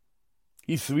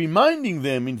 He's reminding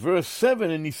them in verse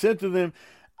 7, and he said to them,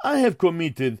 "I have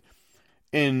committed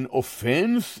an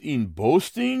offense in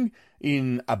boasting,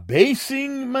 in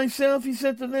abasing myself," he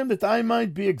said to them, "that I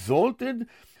might be exalted."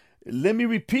 Let me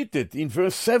repeat it in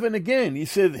verse 7 again. He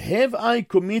said, "Have I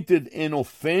committed an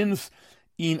offense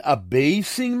in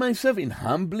abasing myself, in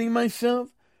humbling myself,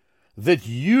 that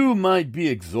you might be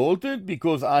exalted,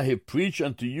 because I have preached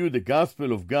unto you the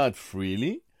gospel of God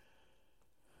freely?"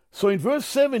 So in verse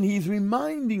 7, he's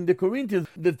reminding the Corinthians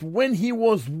that when he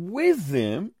was with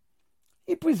them,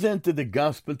 he presented the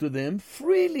gospel to them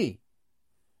freely.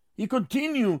 He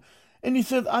continued, and he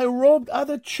said, "I robbed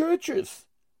other churches,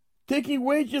 taking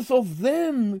wages of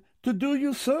them to do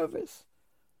you service."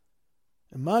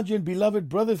 Imagine, beloved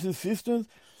brothers and sisters,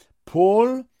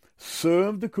 Paul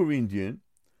served the Corinthians,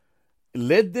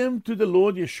 led them to the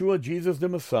Lord Yeshua Jesus the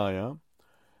Messiah,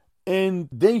 and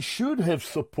they should have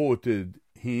supported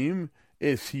him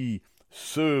as he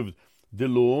served the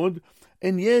Lord,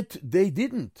 and yet they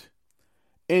didn't.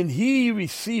 And he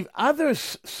received,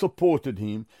 others supported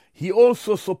him. He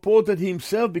also supported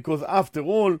himself, because after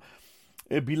all,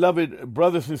 beloved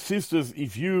brothers and sisters,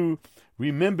 if you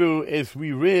remember, as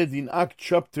we read in Acts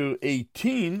chapter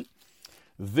 18,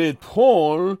 that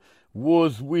Paul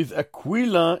was with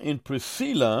Aquila and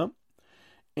Priscilla,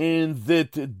 and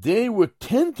that they were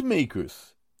tent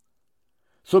makers.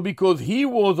 So because he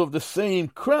was of the same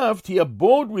craft, he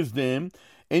abode with them,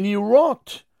 and he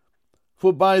wrought.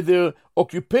 For by their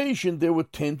occupation they were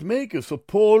tent makers. So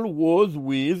Paul was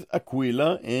with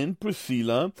Aquila and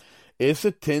Priscilla as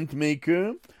a tent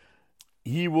maker.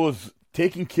 He was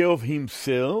taking care of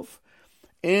himself,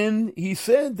 and he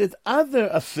said that other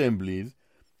assemblies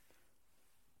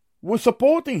were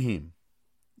supporting him.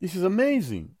 This is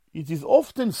amazing. It is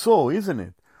often so, isn't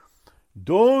it?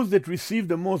 Those that receive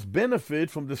the most benefit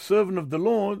from the servant of the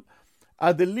Lord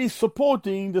are the least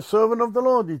supporting the servant of the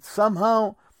Lord. It's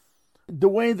somehow the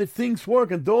way that things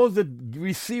work. And those that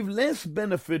receive less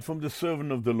benefit from the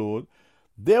servant of the Lord,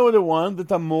 They are the ones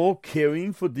that are more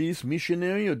caring for this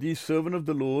missionary or this servant of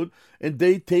the Lord, and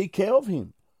they take care of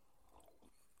him.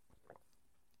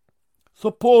 So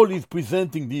Paul is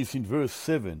presenting this in verse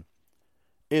 7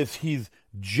 as his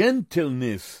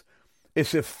gentleness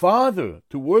as a father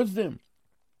towards them.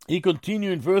 He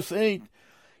continues in verse 8.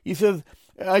 He says,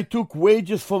 I took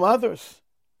wages from others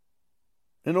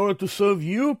in order to serve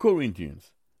you,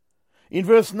 Corinthians. In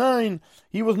verse 9,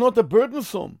 he was not a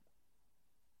burdensome.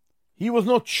 He was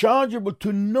not chargeable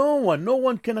to no one. No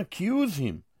one can accuse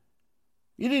him.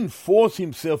 He didn't force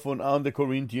himself on the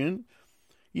Corinthians.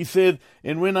 He said,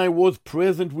 and when I was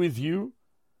present with you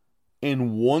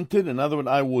and wanted, in other words,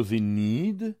 I was in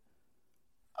need,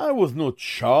 I was not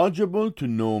chargeable to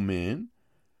no man.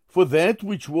 For that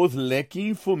which was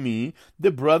lacking for me,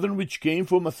 the brethren which came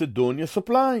from Macedonia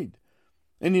supplied.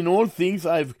 And in all things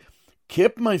I've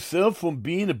kept myself from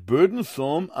being a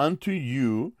burdensome unto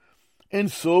you, and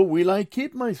so will I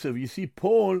keep myself. You see,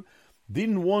 Paul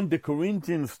didn't want the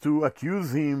Corinthians to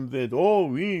accuse him that,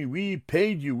 we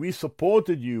paid you, we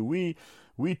supported you,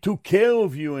 we took care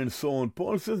of you, and so on.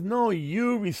 Paul says, no,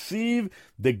 you receive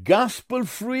the gospel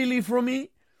freely from me,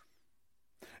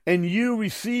 and you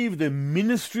receive the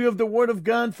ministry of the word of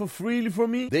God for freely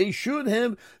from me. They should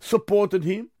have supported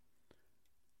him.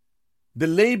 The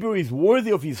labor is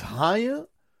worthy of his hire.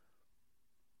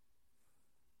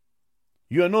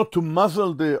 You are not to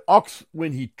muzzle the ox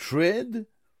when he tread,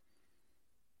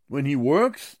 when he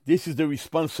works. This is the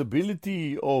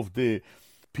responsibility of the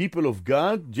people of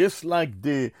God, just like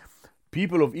the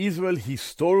people of Israel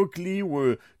historically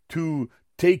were to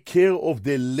take care of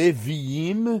the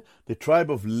Leviim, the tribe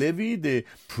of Levi, the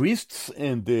priests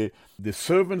and the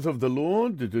servants of the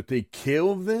Lord, to take care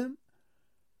of them.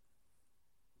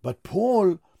 But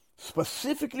Paul,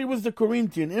 specifically with the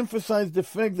Corinthians, emphasized the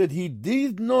fact that he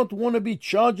did not want to be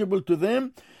chargeable to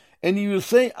them, and he will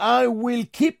say, I will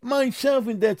keep myself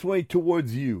in that way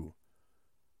towards you.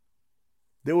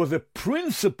 There was a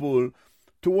principle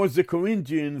towards the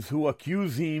Corinthians who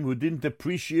accused him, who didn't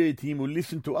appreciate him, who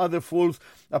listened to other false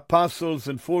apostles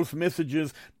and false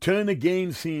messages, turn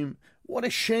against him. What a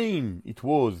shame it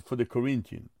was for the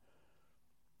Corinthians.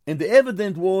 And the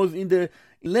evidence was in the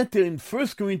letter in 1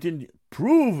 Corinthians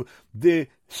prove the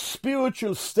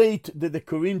spiritual state that the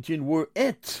Corinthians were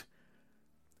at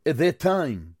that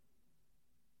time,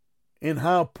 and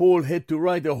how Paul had to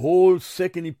write a whole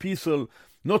second epistle,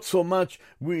 not so much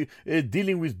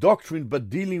dealing with doctrine, but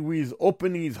dealing with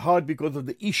opening his heart because of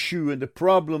the issue and the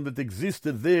problem that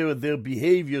existed there and their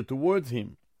behavior towards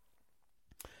him.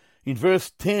 In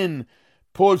verse 10,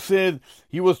 Paul said,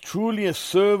 he was truly a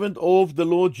servant of the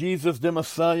Lord Jesus the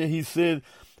Messiah. He said,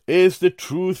 as the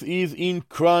truth is in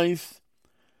Christ,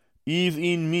 is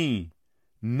in me,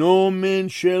 no man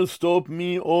shall stop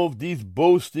me of this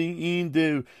boasting in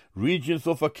the regions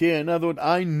of Achaia. In other words,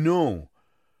 I know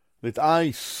that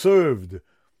I served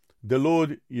the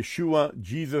Lord Yeshua,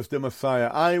 Jesus the Messiah.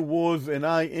 I was and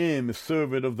I am a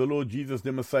servant of the Lord Jesus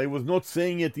the Messiah. He was not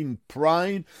saying it in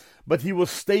pride, but he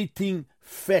was stating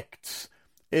facts,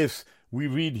 as we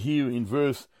read here in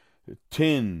verse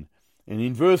 10. And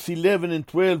in verse 11 and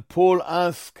 12, Paul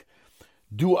asks,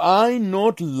 do I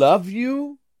not love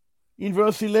you? In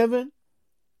verse 11,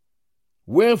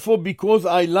 wherefore, because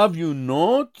I love you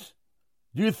not?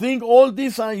 Do you think all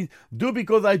this I do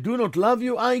because I do not love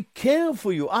you? I care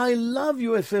for you. I love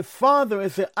you as a father,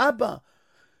 as a Abba.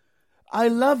 I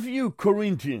love you,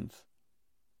 Corinthians.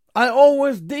 I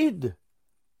always did.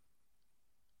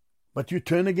 But you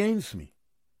turn against me.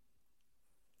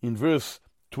 In verse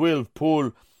 12,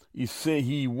 Paul is saying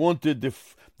he wanted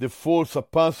the false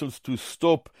apostles to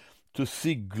stop to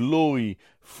seek glory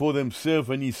for themselves,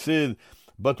 and he said,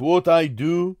 but what I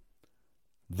do,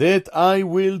 that I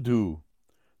will do,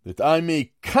 that I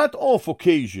may cut off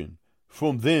occasion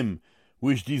from them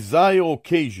which desire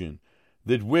occasion,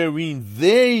 that wherein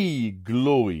they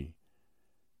glory,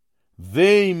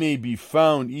 they may be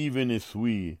found even as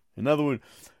we. In other words,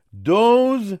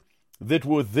 those that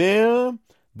were there,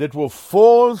 that were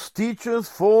false teachers,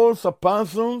 false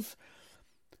apostles,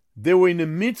 they were in the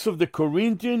midst of the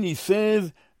Corinthians. He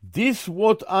says, this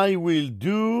what I will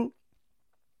do,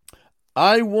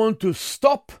 I want to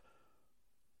stop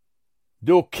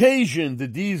the occasion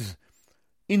that these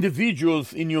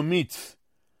individuals in your midst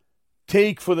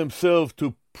take for themselves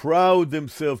to proud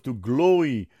themselves, to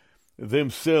glory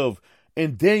themselves,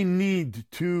 and they need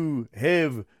to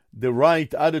have the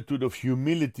right attitude of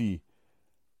humility.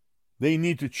 They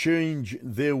need to change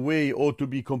their way or to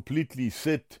be completely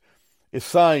set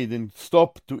aside and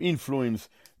stop to influence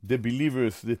the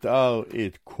believers that are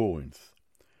at Corinth.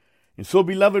 And so,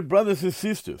 beloved brothers and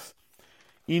sisters,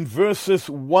 In verses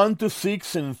 1 to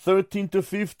 6 and 13 to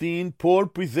 15, Paul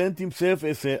presents himself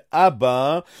as a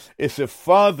Abba, as a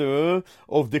father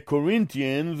of the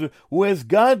Corinthians who has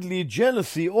godly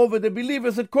jealousy over the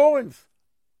believers at Corinth.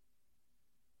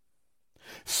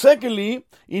 Secondly,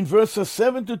 in verses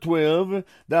 7 to 12,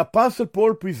 the Apostle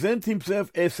Paul presents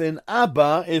himself as an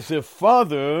Abba, as a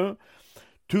father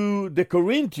to the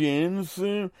Corinthians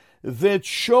that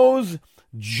shows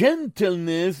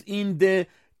gentleness in the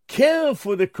care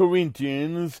for the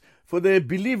Corinthians, for the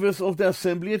believers of the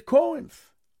assembly at Corinth.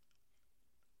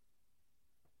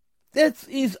 That's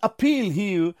his appeal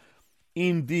here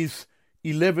in this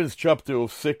 11th chapter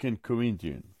of 2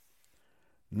 Corinthians.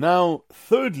 Now,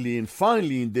 thirdly and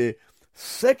finally, in the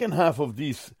second half of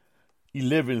this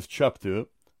 11th chapter,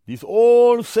 this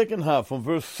all second half from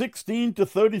verse 16 to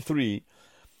 33,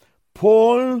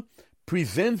 Paul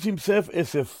presents himself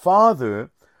as a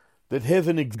father that has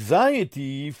an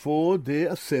anxiety for the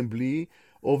assembly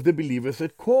of the believers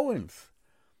at Corinth.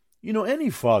 You know, any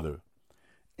father,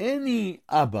 any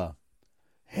Abba,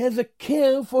 has a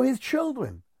care for his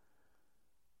children.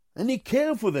 And he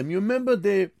cares for them. You remember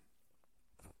the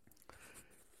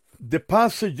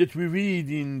passage that we read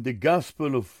in the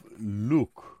Gospel of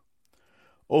Luke,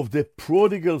 of the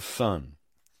prodigal son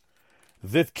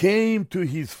that came to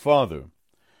his father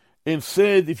and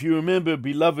said, if you remember,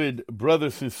 beloved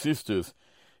brothers and sisters,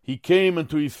 he came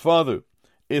unto his father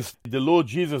as the Lord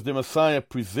Jesus, the Messiah,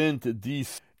 presented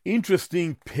this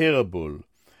interesting parable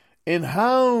and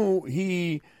how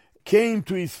he came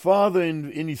to his father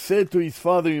and he said to his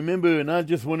father, remember, and I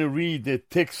just want to read the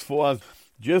text for us,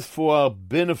 just for our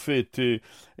benefit,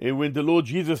 when the Lord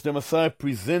Jesus, the Messiah,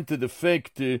 presented the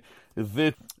fact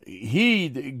that he,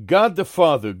 God the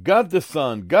Father, God the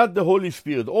Son, God the Holy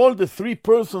Spirit, all the three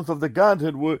persons of the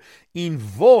Godhead were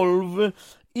involved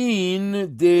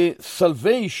in the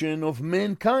salvation of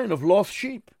mankind, of lost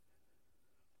sheep.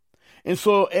 And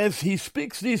so as he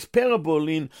speaks this parable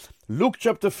in Luke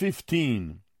chapter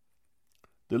 15,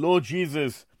 the Lord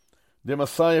Jesus, the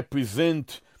Messiah,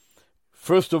 present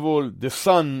first of all the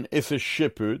Son as a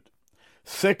shepherd,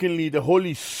 secondly the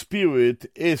Holy Spirit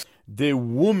as the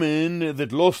woman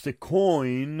that lost a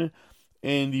coin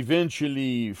and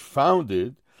eventually found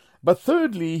it, but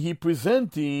thirdly he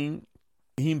presenting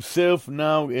himself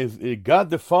now as a God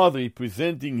the Father, he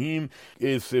presenting him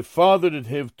as a father that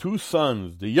have two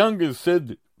sons. The youngest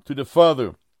said to the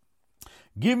father,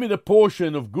 give me the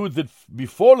portion of goods that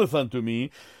befalleth unto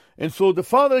me. And so the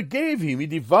father gave him, he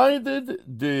divided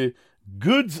the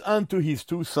goods unto his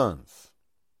two sons.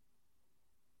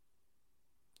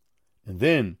 And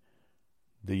then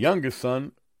the youngest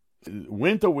son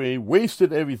went away,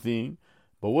 wasted everything.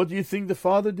 But what do you think the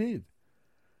father did?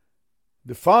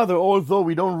 The father, although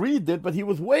we don't read that, but he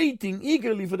was waiting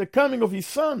eagerly for the coming of his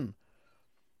son.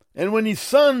 And when his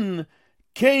son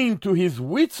came to his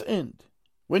wit's end,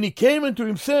 when he came into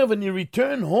himself and he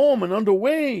returned home and on the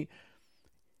way,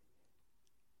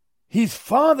 his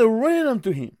father ran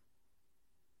unto him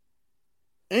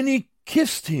and he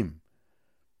kissed him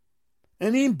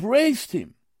and he embraced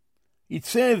him. It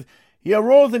says, he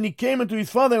arose and he came unto his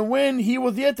father, and when he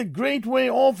was yet a great way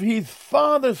off, his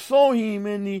father saw him,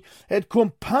 and he had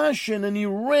compassion, and he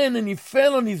ran, and he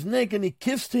fell on his neck, and he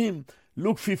kissed him.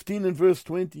 Luke 15 and verse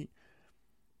 20.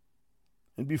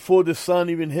 And before the son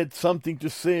even had something to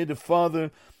say, the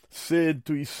father said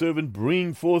to his servant,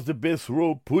 bring forth the best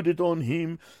robe, put it on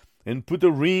him, and put a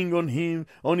ring on him,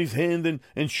 on his hand,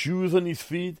 and shoes on his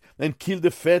feet, and kill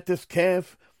the fattest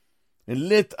calf. And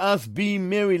let us be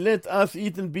merry, let us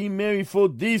eat and be merry, for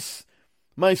this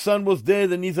my son was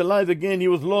dead and he's alive again, he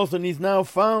was lost and he's now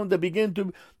found. They began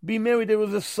to be merry, there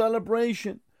was a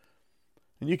celebration.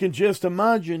 And you can just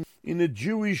imagine in the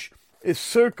Jewish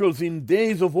circles in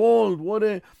days of old, what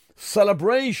a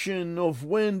celebration of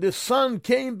when the son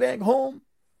came back home.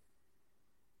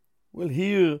 Well,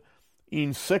 here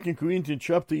in 2 Corinthians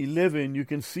chapter 11, you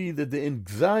can see that the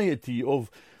anxiety of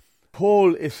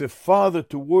Paul as a father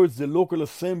towards the local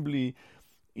assembly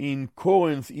in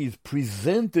Corinth is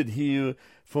presented here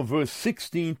from verse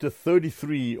 16 to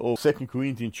 33 of 2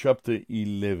 Corinthians chapter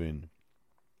 11.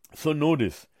 So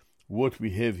notice what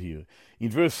we have here. In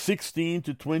verse 16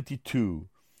 to 22,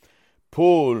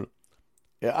 Paul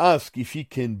asks if he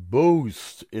can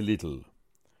boast a little.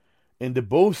 And the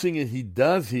boasting that he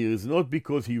does here is not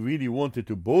because he really wanted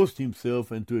to boast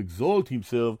himself and to exalt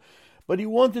himself, but he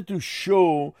wanted to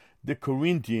show the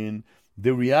Corinthian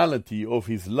the reality of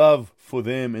his love for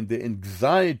them and the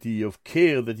anxiety of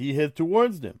care that he had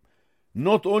towards them.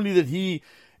 Not only that he,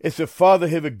 as a father,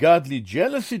 have a godly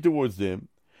jealousy towards them,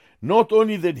 not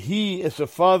only that he, as a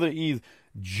father, is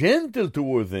gentle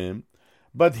towards them,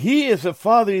 But he, as a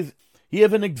father, he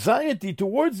have an anxiety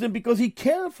towards them because he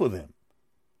cares for them.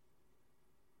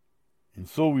 And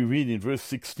so we read in verse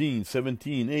 16,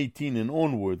 17, 18, and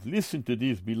onwards. Listen to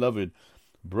this, beloved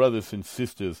brothers and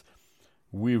sisters.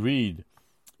 We read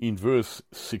in verse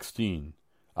 16,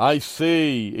 I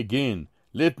say again,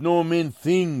 let no man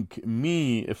think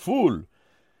me a fool.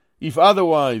 If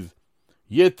otherwise,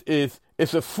 yet as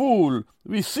a fool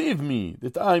receive me,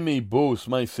 that I may boast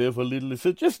myself a little.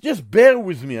 So just bear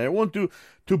with me. I want to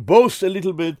boast a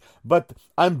little bit, but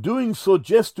I'm doing so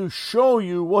just to show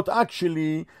you what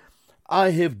actually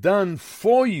I have done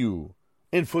for you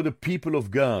and for the people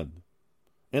of God.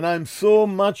 And I'm so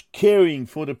much caring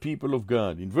for the people of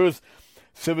God. In verse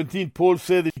 17, Paul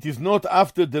said, it is not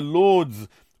after the Lord's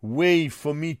way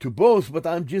for me to boast, but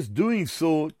I'm just doing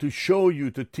so to show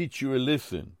you, to teach you a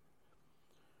lesson.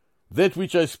 That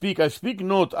which I speak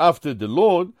not after the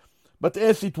Lord, but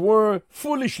as it were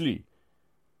foolishly.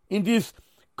 In this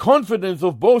confidence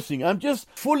of boasting, I'm just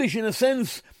foolish in a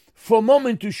sense for a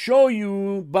moment to show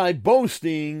you by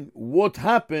boasting what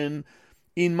happened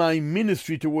in my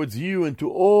ministry towards you and to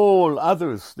all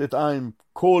others that I'm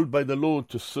called by the Lord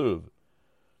to serve.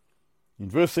 In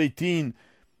verse 18,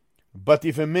 but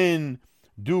if a man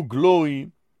do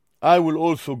glory, I will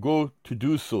also go to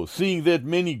do so. Seeing that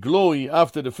many glory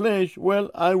after the flesh,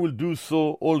 well, I will do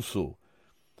so also.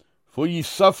 For ye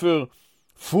suffer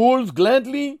fools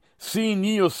gladly, seeing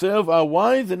ye yourself are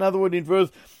wise. In other words, in verse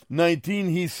 19,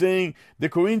 he's saying the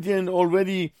Corinthians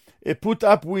already put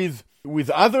up with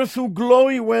others who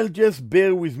glory. Well, just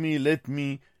bear with me. Let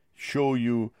me show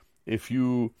you a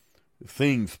few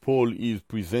things Paul is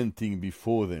presenting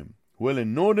before them. Well,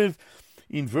 and notice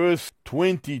in verse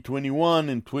 20, 21,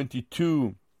 and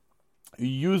 22,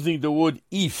 using the word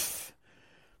if.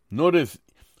 Notice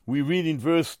we read in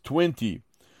verse 20,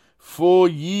 for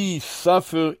ye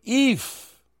suffer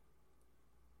if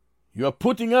you are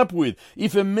putting up with.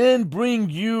 If a man bring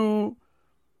you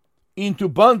into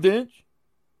bondage,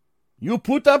 you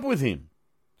put up with him.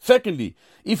 Secondly,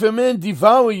 if a man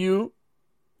devour you,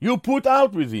 you put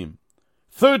out with him.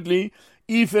 Thirdly,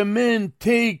 if a man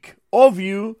take of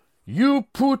you, you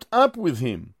put up with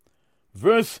him.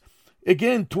 Verse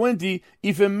again 20,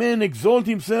 if a man exalt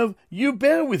himself, you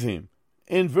bear with him.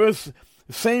 And verse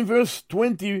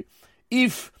 20,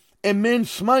 if a man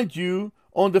smite you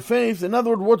on the face. In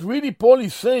other words, what really Paul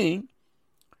is saying,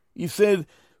 he said,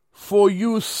 for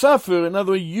you suffer, in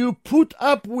other words, you put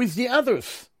up with the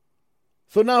others.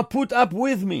 So now put up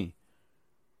with me.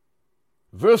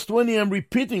 Verse 20, I'm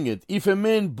repeating it. If a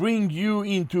man bring you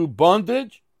into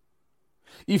bondage,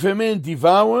 if a man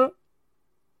devour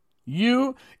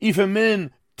you, if a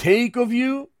man take of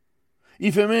you,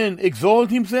 if a man exalt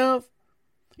himself,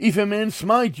 if a man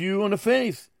smite you on the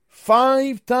face.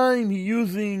 5 times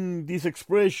using this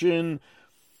expression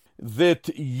that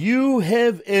you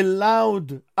have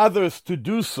allowed others to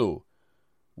do so.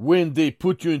 When they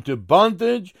put you into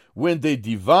bondage, when they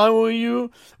devour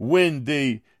you, when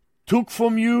they took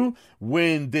from you,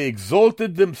 when they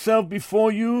exalted themselves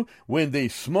before you, when they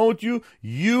smote you,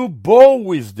 you bore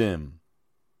with them.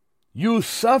 You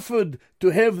suffered to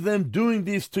have them doing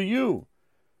this to you.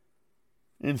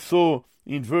 And so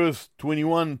in verse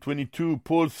 21, 22,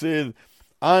 Paul says,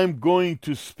 I'm going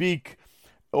to speak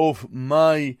of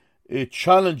my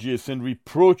challenges and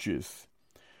reproaches.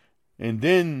 And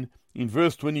then in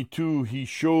verse 22, he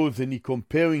shows and he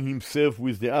comparing himself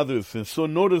with the others. And so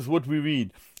notice what we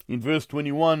read in verse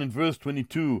 21 and verse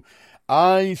 22.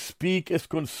 I speak as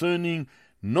concerning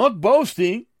not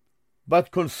boasting,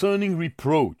 but concerning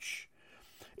reproach,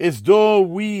 as though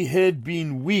we had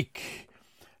been weak.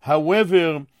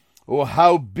 However, or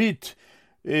howbeit,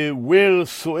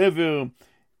 wheresoever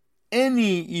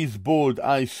any is bold,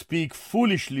 I speak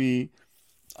foolishly,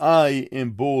 I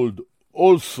am bold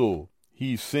also,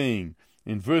 he is saying.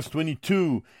 In verse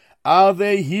 22, are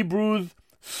they Hebrews?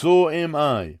 So am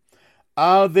I.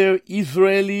 Are there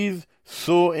Israelis?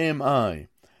 So am I.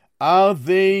 Are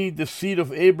they the seed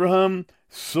of Abraham?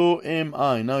 So am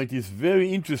I. Now it is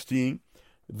very interesting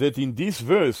that in this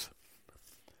verse,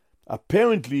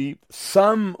 apparently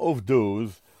some of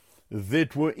those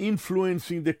that were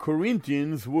influencing the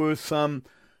Corinthians were some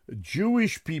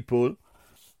Jewish people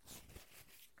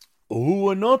who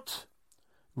were not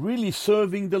really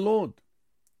serving the Lord.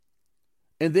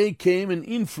 And they came and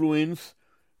influenced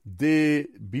the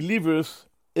believers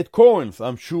at Corinth.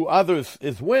 I'm sure others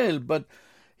as well, but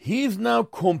he is now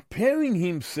comparing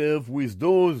himself with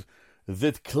those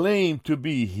that claim to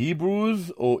be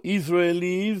Hebrews or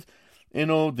Israelis and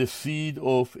or the seed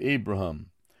of Abraham.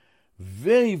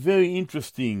 Very, very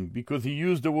interesting, because he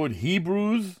used the word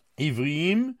Hebrews,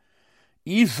 Ivrim,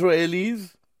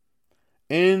 Israelis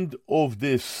and of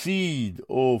the seed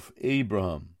of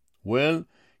Abraham. Well,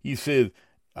 he said,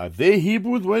 are they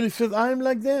Hebrews? Well, he says, I am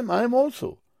like them. I am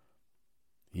also.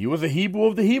 He was a Hebrew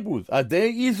of the Hebrews. Are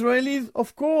they Israelis?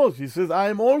 Of course. He says, I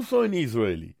am also an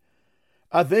Israeli.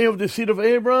 Are they of the seed of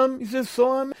Abraham? He says,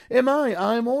 so am I.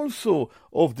 I am also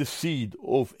of the seed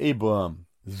of Abraham.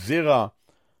 Zerah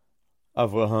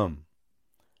Avraham.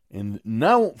 And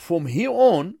now, from here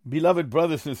on, beloved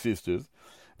brothers and sisters,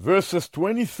 verses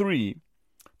 23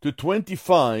 to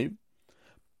 25,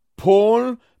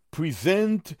 Paul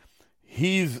presents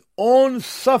his own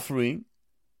suffering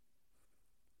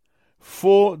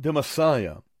for the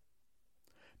Messiah.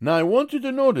 Now, I want you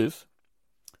to notice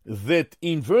that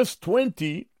in verse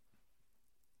 20,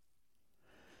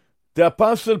 the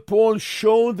Apostle Paul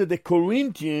showed that the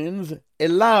Corinthians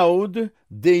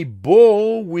they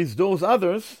bore with those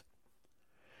others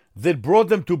that brought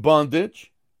them to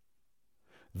bondage,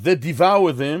 that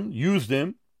devoured them, used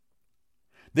them,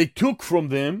 they took from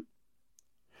them,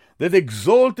 that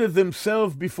exalted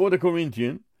themselves before the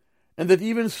Corinthians, and that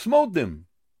even smote them.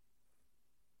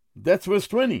 That's verse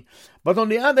 20. But on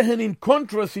the other hand, in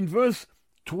contrast, in verse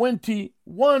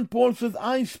 21, Paul says,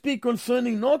 I speak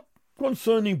not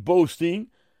concerning boasting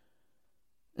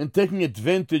and taking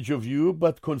advantage of you,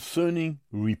 but concerning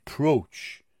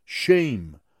reproach,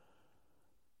 shame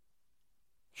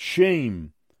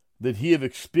that he have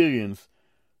experienced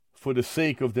for the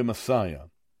sake of the Messiah.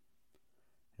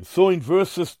 And so in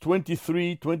verses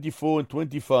 23, 24, and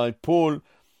 25, Paul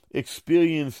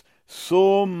experienced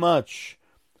so much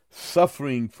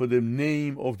suffering for the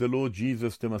name of the Lord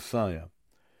Jesus the Messiah.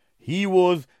 He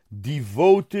was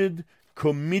devoted,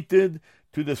 committed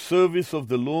to the service of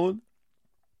the Lord.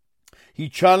 He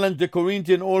challenged the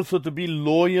Corinthians also to be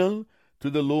loyal to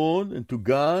the Lord and to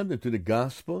God and to the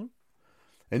gospel.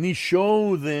 And he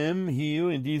showed them here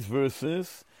in these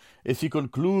verses, as he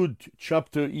concludes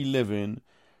chapter 11,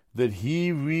 that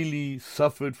he really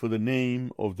suffered for the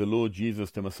name of the Lord Jesus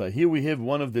the Messiah. Here we have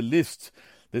one of the lists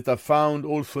that are found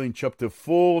also in chapter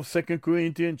 4 of 2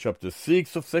 Corinthians, chapter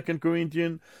 6 of 2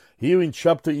 Corinthians. Here in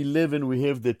chapter 11 we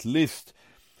have that list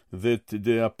that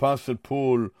the Apostle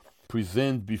Paul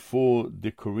present before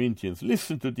the Corinthians.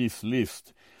 Listen to this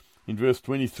list in verse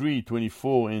 23,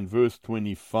 24, and verse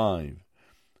 25.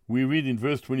 We read in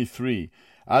verse 23,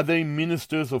 are they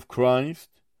ministers of Christ?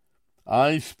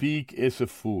 I speak as a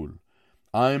fool.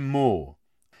 I am more.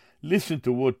 Listen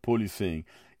to what Paul is saying.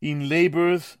 In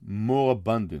labors more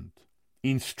abundant,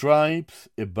 in stripes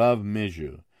above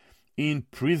measure, in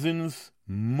prisons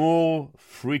more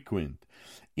frequent,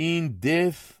 in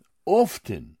death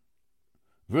often.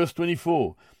 Verse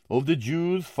 24, of the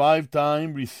Jews 5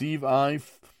 times receive I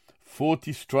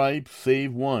 40 stripes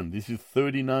save one. This is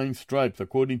 39 stripes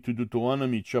according to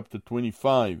Deuteronomy chapter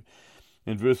 25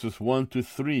 and verses 1 to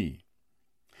 3.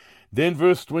 Then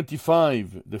verse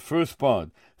 25, the first part,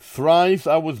 thrice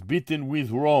I was beaten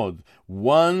with rod,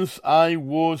 once I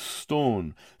was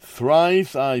stoned,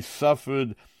 thrice I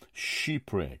suffered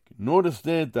shipwreck. Notice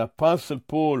that the Apostle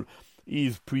Paul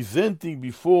is presenting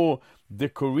before the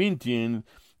Corinthians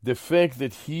the fact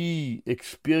that he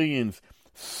experienced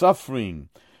suffering,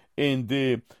 and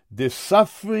the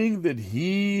suffering that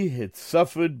he had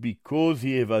suffered because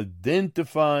he had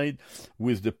identified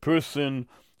with the person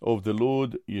of the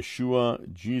Lord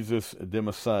Yeshua, Jesus the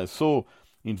Messiah. So,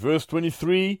 in verse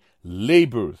 23,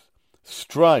 labors,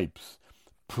 stripes,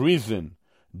 prison,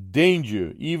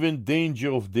 danger, even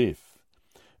danger of death.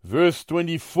 Verse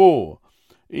 24,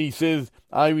 he says,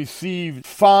 I received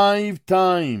 5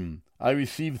 times, I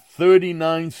received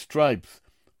 39 stripes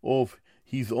of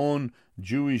his own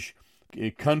Jewish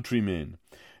countrymen.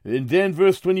 And then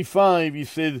verse 25, he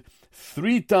said,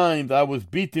 3 times I was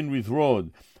beaten with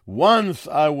rod, once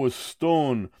I was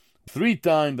stoned, 3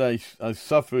 times I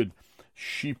suffered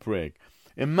shipwreck.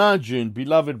 Imagine,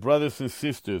 beloved brothers and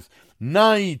sisters,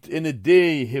 night and a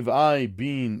day have I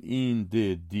been in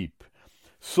the deep.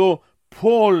 So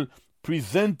Paul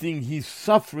presenting his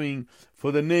suffering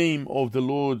for the name of the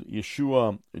Lord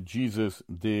Yeshua, Jesus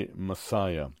the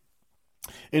Messiah.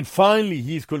 And finally,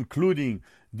 he's concluding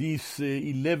this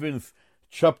 11th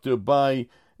chapter by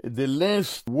the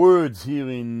last words here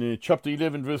in chapter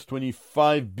 11, verse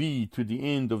 25b to the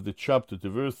end of the chapter, to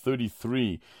verse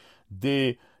 33.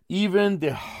 Even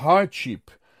the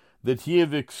hardship that he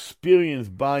have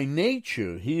experienced by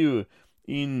nature here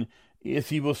as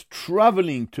he was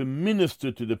traveling to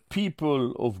minister to the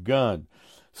people of God.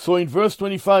 So in verse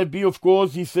 25b, of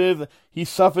course, he says he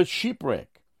suffered shipwreck.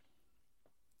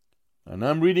 And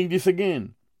I'm reading this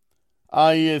again.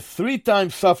 I 3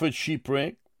 times suffered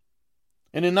shipwreck.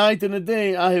 And a night and a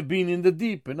day I have been in the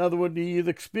deep. In other words, he has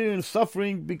experienced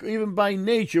suffering even by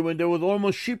nature when there was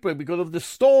almost shipwreck because of the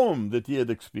storm that he had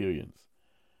experienced.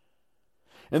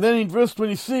 And then in verse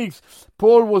 26,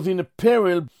 Paul was in a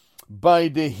peril by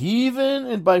the heathen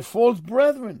and by false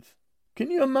brethren. Can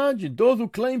you imagine? Those who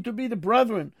claim to be the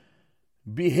brethren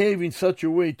behave in such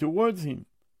a way towards him.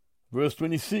 Verse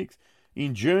 26,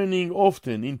 in journeying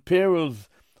often, in perils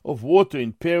of water,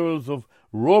 in perils of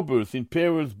robbers, in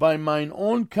perils by mine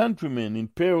own countrymen, in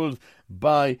perils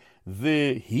by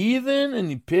the heathen,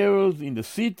 and in perils in the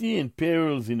city, in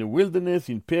perils in the wilderness,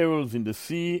 in perils in the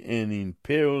sea, and in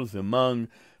perils among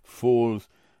false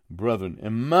brethren.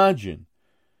 Imagine,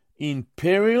 in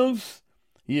perils,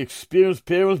 he experienced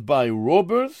perils by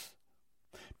robbers,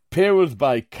 perils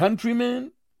by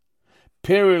countrymen,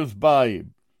 perils by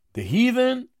the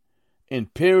heathen,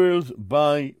 and perils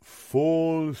by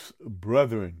false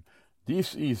brethren.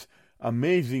 This is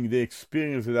amazing, the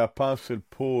experience of the Apostle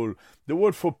Paul. The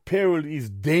word for peril is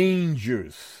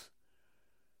dangers.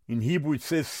 In Hebrew it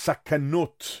says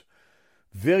sakanot,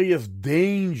 various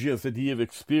dangers that he have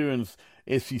experienced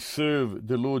as he served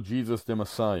the Lord Jesus the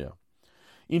Messiah.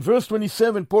 In verse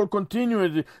 27, Paul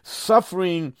continued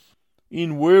suffering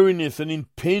in weariness and in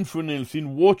painfulness,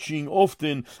 in watching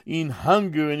often, in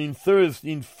hunger and in thirst,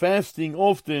 in fasting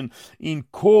often, in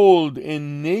cold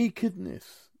and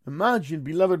nakedness. Imagine,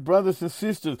 beloved brothers and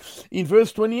sisters, in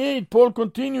verse 28, Paul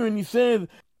continued and he said,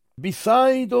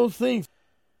 beside those things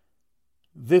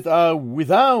that are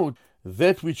without,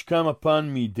 that which come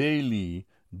upon me daily,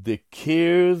 the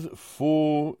cares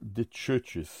for the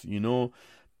churches. You know,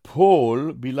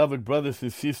 Paul, beloved brothers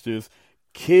and sisters,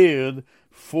 cared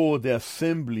for the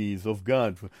assemblies of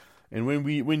God. And when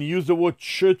you use the word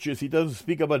churches, he doesn't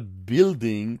speak about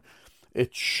building. A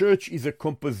church is a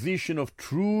composition of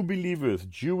true believers,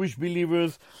 Jewish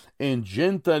believers and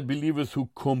Gentile believers who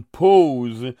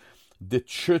compose the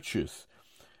churches.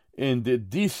 And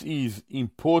this is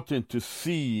important to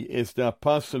see as the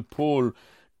Apostle Paul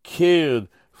cared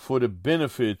for the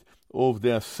benefit of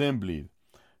the assembly.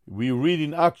 We read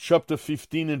in Acts chapter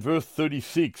 15 and verse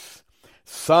 36,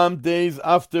 some days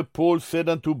after Paul said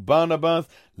unto Barnabas,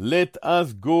 let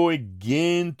us go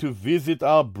again to visit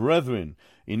our brethren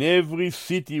in every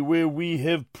city where we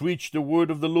have preached the word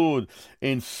of the Lord,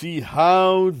 and see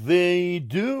how they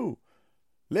do.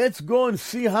 Let's go and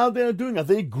see how they are doing. Are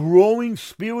they growing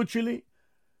spiritually?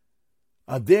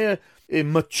 Are they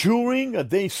maturing? Are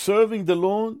they serving the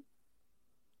Lord?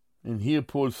 And here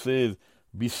Paul says,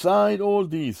 beside all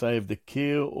this, I have the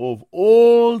care of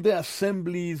all the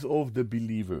assemblies of the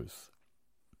believers.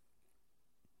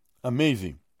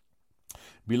 Amazing.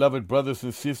 Beloved brothers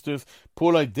and sisters,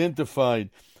 Paul identified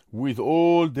with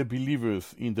all the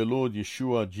believers in the Lord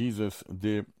Yeshua, Jesus,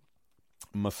 the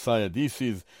Messiah. This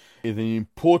is an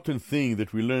important thing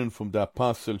that we learn from the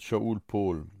Apostle Shaul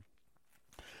Paul.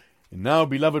 And now,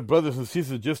 beloved brothers and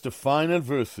sisters, just the final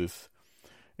verses.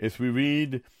 As we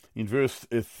read in verse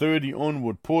 30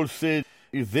 onward, Paul said,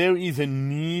 if there is a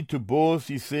need to boast,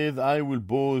 he says, I will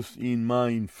boast in my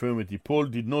infirmity. Paul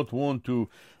did not want to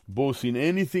boast in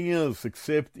anything else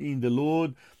except in the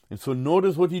Lord. And so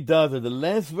notice what he does at the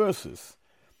last verses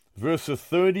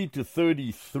 30 to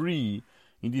 33.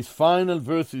 In these final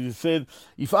verses, he said,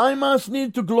 if I must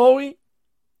need to glory,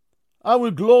 I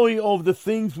will glory of the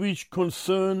things which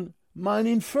concern mine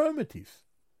infirmities.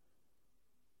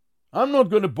 I'm not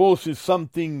going to boast in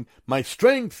something, my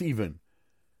strength even.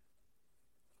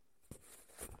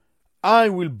 I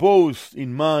will boast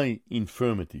in my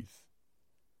infirmities.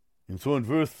 And so in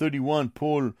verse 31,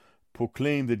 Paul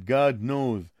proclaimed that God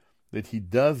knows that he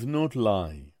does not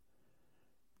lie.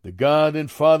 The God and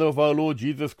Father of our Lord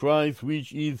Jesus Christ,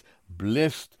 which is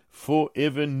blessed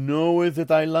forever, knoweth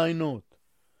that I lie not.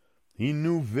 He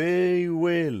knew very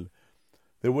well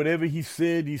that whatever he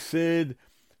said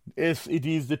as it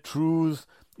is the truth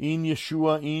in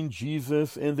Yeshua, in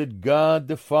Jesus, and that God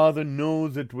the Father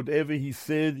knows that whatever he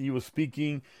said, he was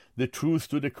speaking the truth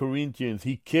to the Corinthians.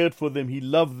 He cared for them, he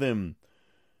loved them.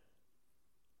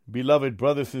 Beloved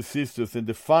brothers and sisters, in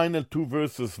the final two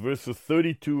verses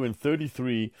 32 and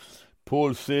 33,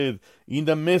 Paul said, in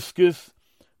Damascus,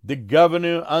 the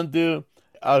governor under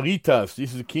Aretas,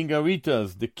 this is King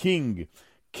Aretas, the king,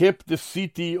 kept the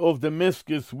city of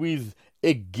Damascus with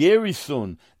a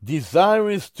garrison,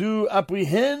 desirous to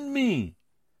apprehend me.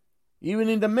 Even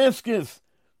in Damascus,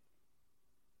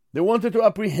 they wanted to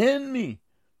apprehend me,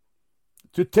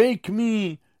 to take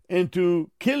me and to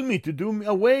kill me, to do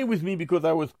away with me because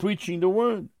I was preaching the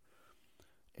word.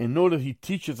 And notice he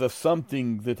teaches us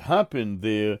something that happened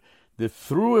there, that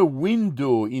through a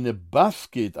window in a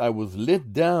basket I was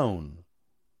let down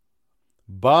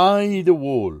by the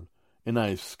wall, and I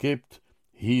escaped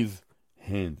his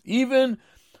hand. Even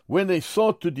when they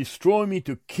sought to destroy me,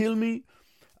 to kill me,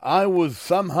 I was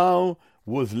somehow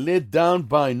let down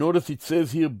by, notice it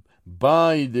says here,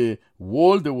 by the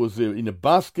wall. There was in a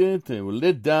basket. They were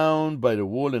let down by the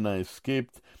wall, and I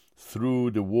escaped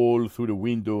through the wall, through the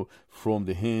window, from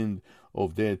the hand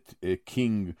of that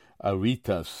King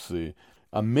Aretas.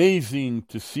 Amazing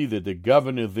to see that the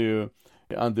governor there,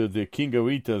 under the King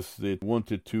Aretas, that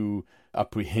wanted to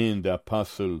apprehend the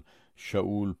apostle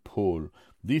Shaul Paul.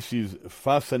 This is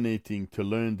fascinating to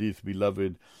learn this,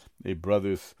 beloved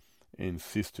brothers and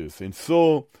sisters. And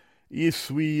so,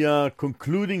 as we are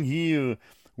concluding here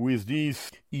with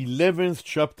this 11th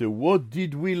chapter, what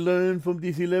did we learn from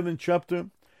this 11th chapter?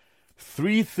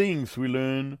 3 things we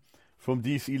learn from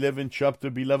this 11th chapter,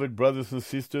 beloved brothers and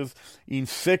sisters. In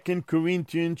 2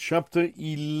 Corinthians chapter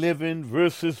 11,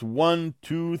 verses 1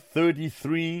 to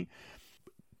 33,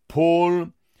 Paul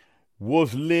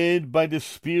was led by the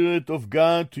Spirit of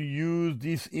God to use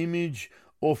this image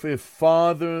of a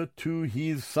father to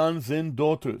his sons and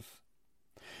daughters.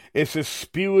 As a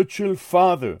spiritual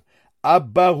father,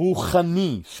 Abba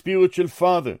Ruchani, spiritual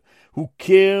father, who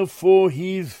cared for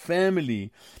his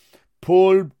family,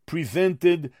 Paul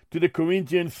presented to the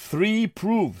Corinthians 3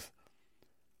 proofs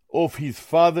of his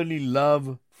fatherly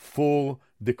love for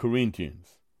the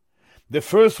Corinthians. The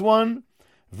first one,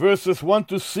 verses 1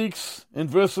 to 6 and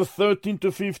verses 13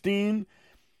 to 15,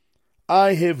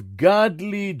 I have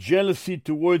godly jealousy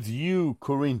towards you,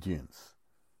 Corinthians.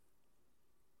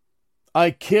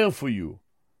 I care for you.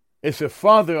 As a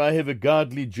father, I have a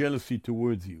godly jealousy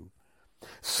towards you.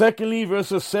 Secondly,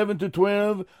 verses 7 to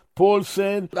 12, Paul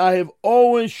said, I have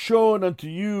always shown unto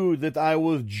you that I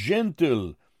was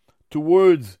gentle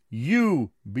towards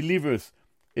you, believers,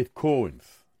 at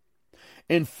Corinth.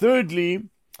 And thirdly,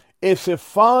 as a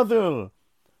father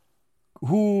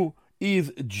who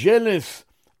is jealous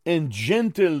and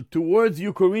gentle towards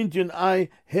you, Corinthians, I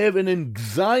have an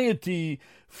anxiety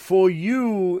for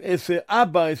you as a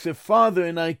Abba, as a father,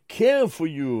 and I care for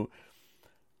you.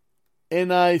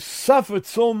 And I suffered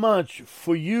so much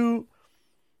for you,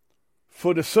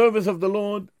 for the service of the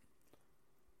Lord,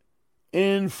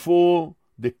 and for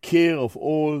the care of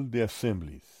all the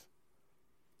assemblies.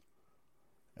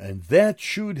 And that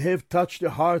should have touched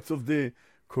the hearts of the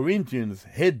Corinthians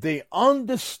had they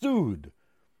understood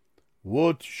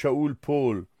what Shaul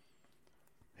Paul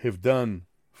have done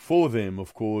for them,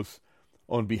 of course,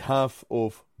 on behalf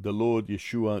of the Lord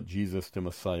Yeshua, Jesus the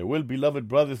Messiah. Well, beloved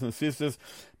brothers and sisters,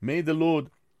 may the Lord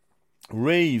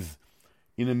raise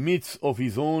in the midst of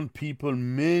his own people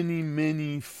many,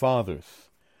 many fathers.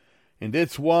 And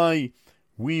that's why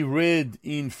we read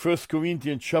in 1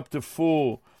 Corinthians chapter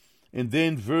 4 and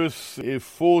then verse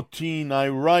 14, I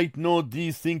write not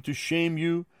these things to shame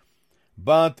you,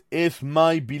 but as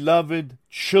my beloved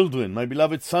children, my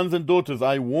beloved sons and daughters,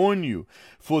 I warn you,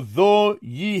 for though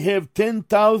ye have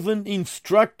 10,000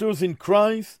 instructors in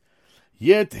Christ,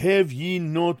 yet have ye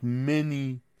not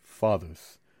many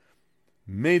fathers.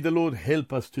 May the Lord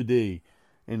help us today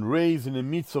and raise in the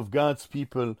midst of God's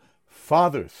people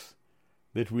fathers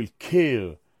that will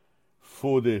care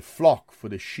for the flock, for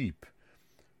the sheep,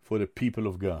 for the people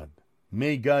of God.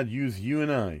 May God use you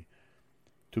and I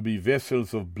to be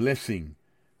vessels of blessing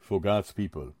for God's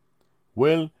people.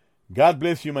 Well, God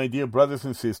bless you, my dear brothers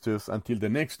and sisters. Until the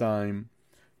next time,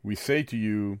 we say to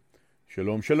you,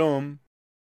 Shalom, Shalom.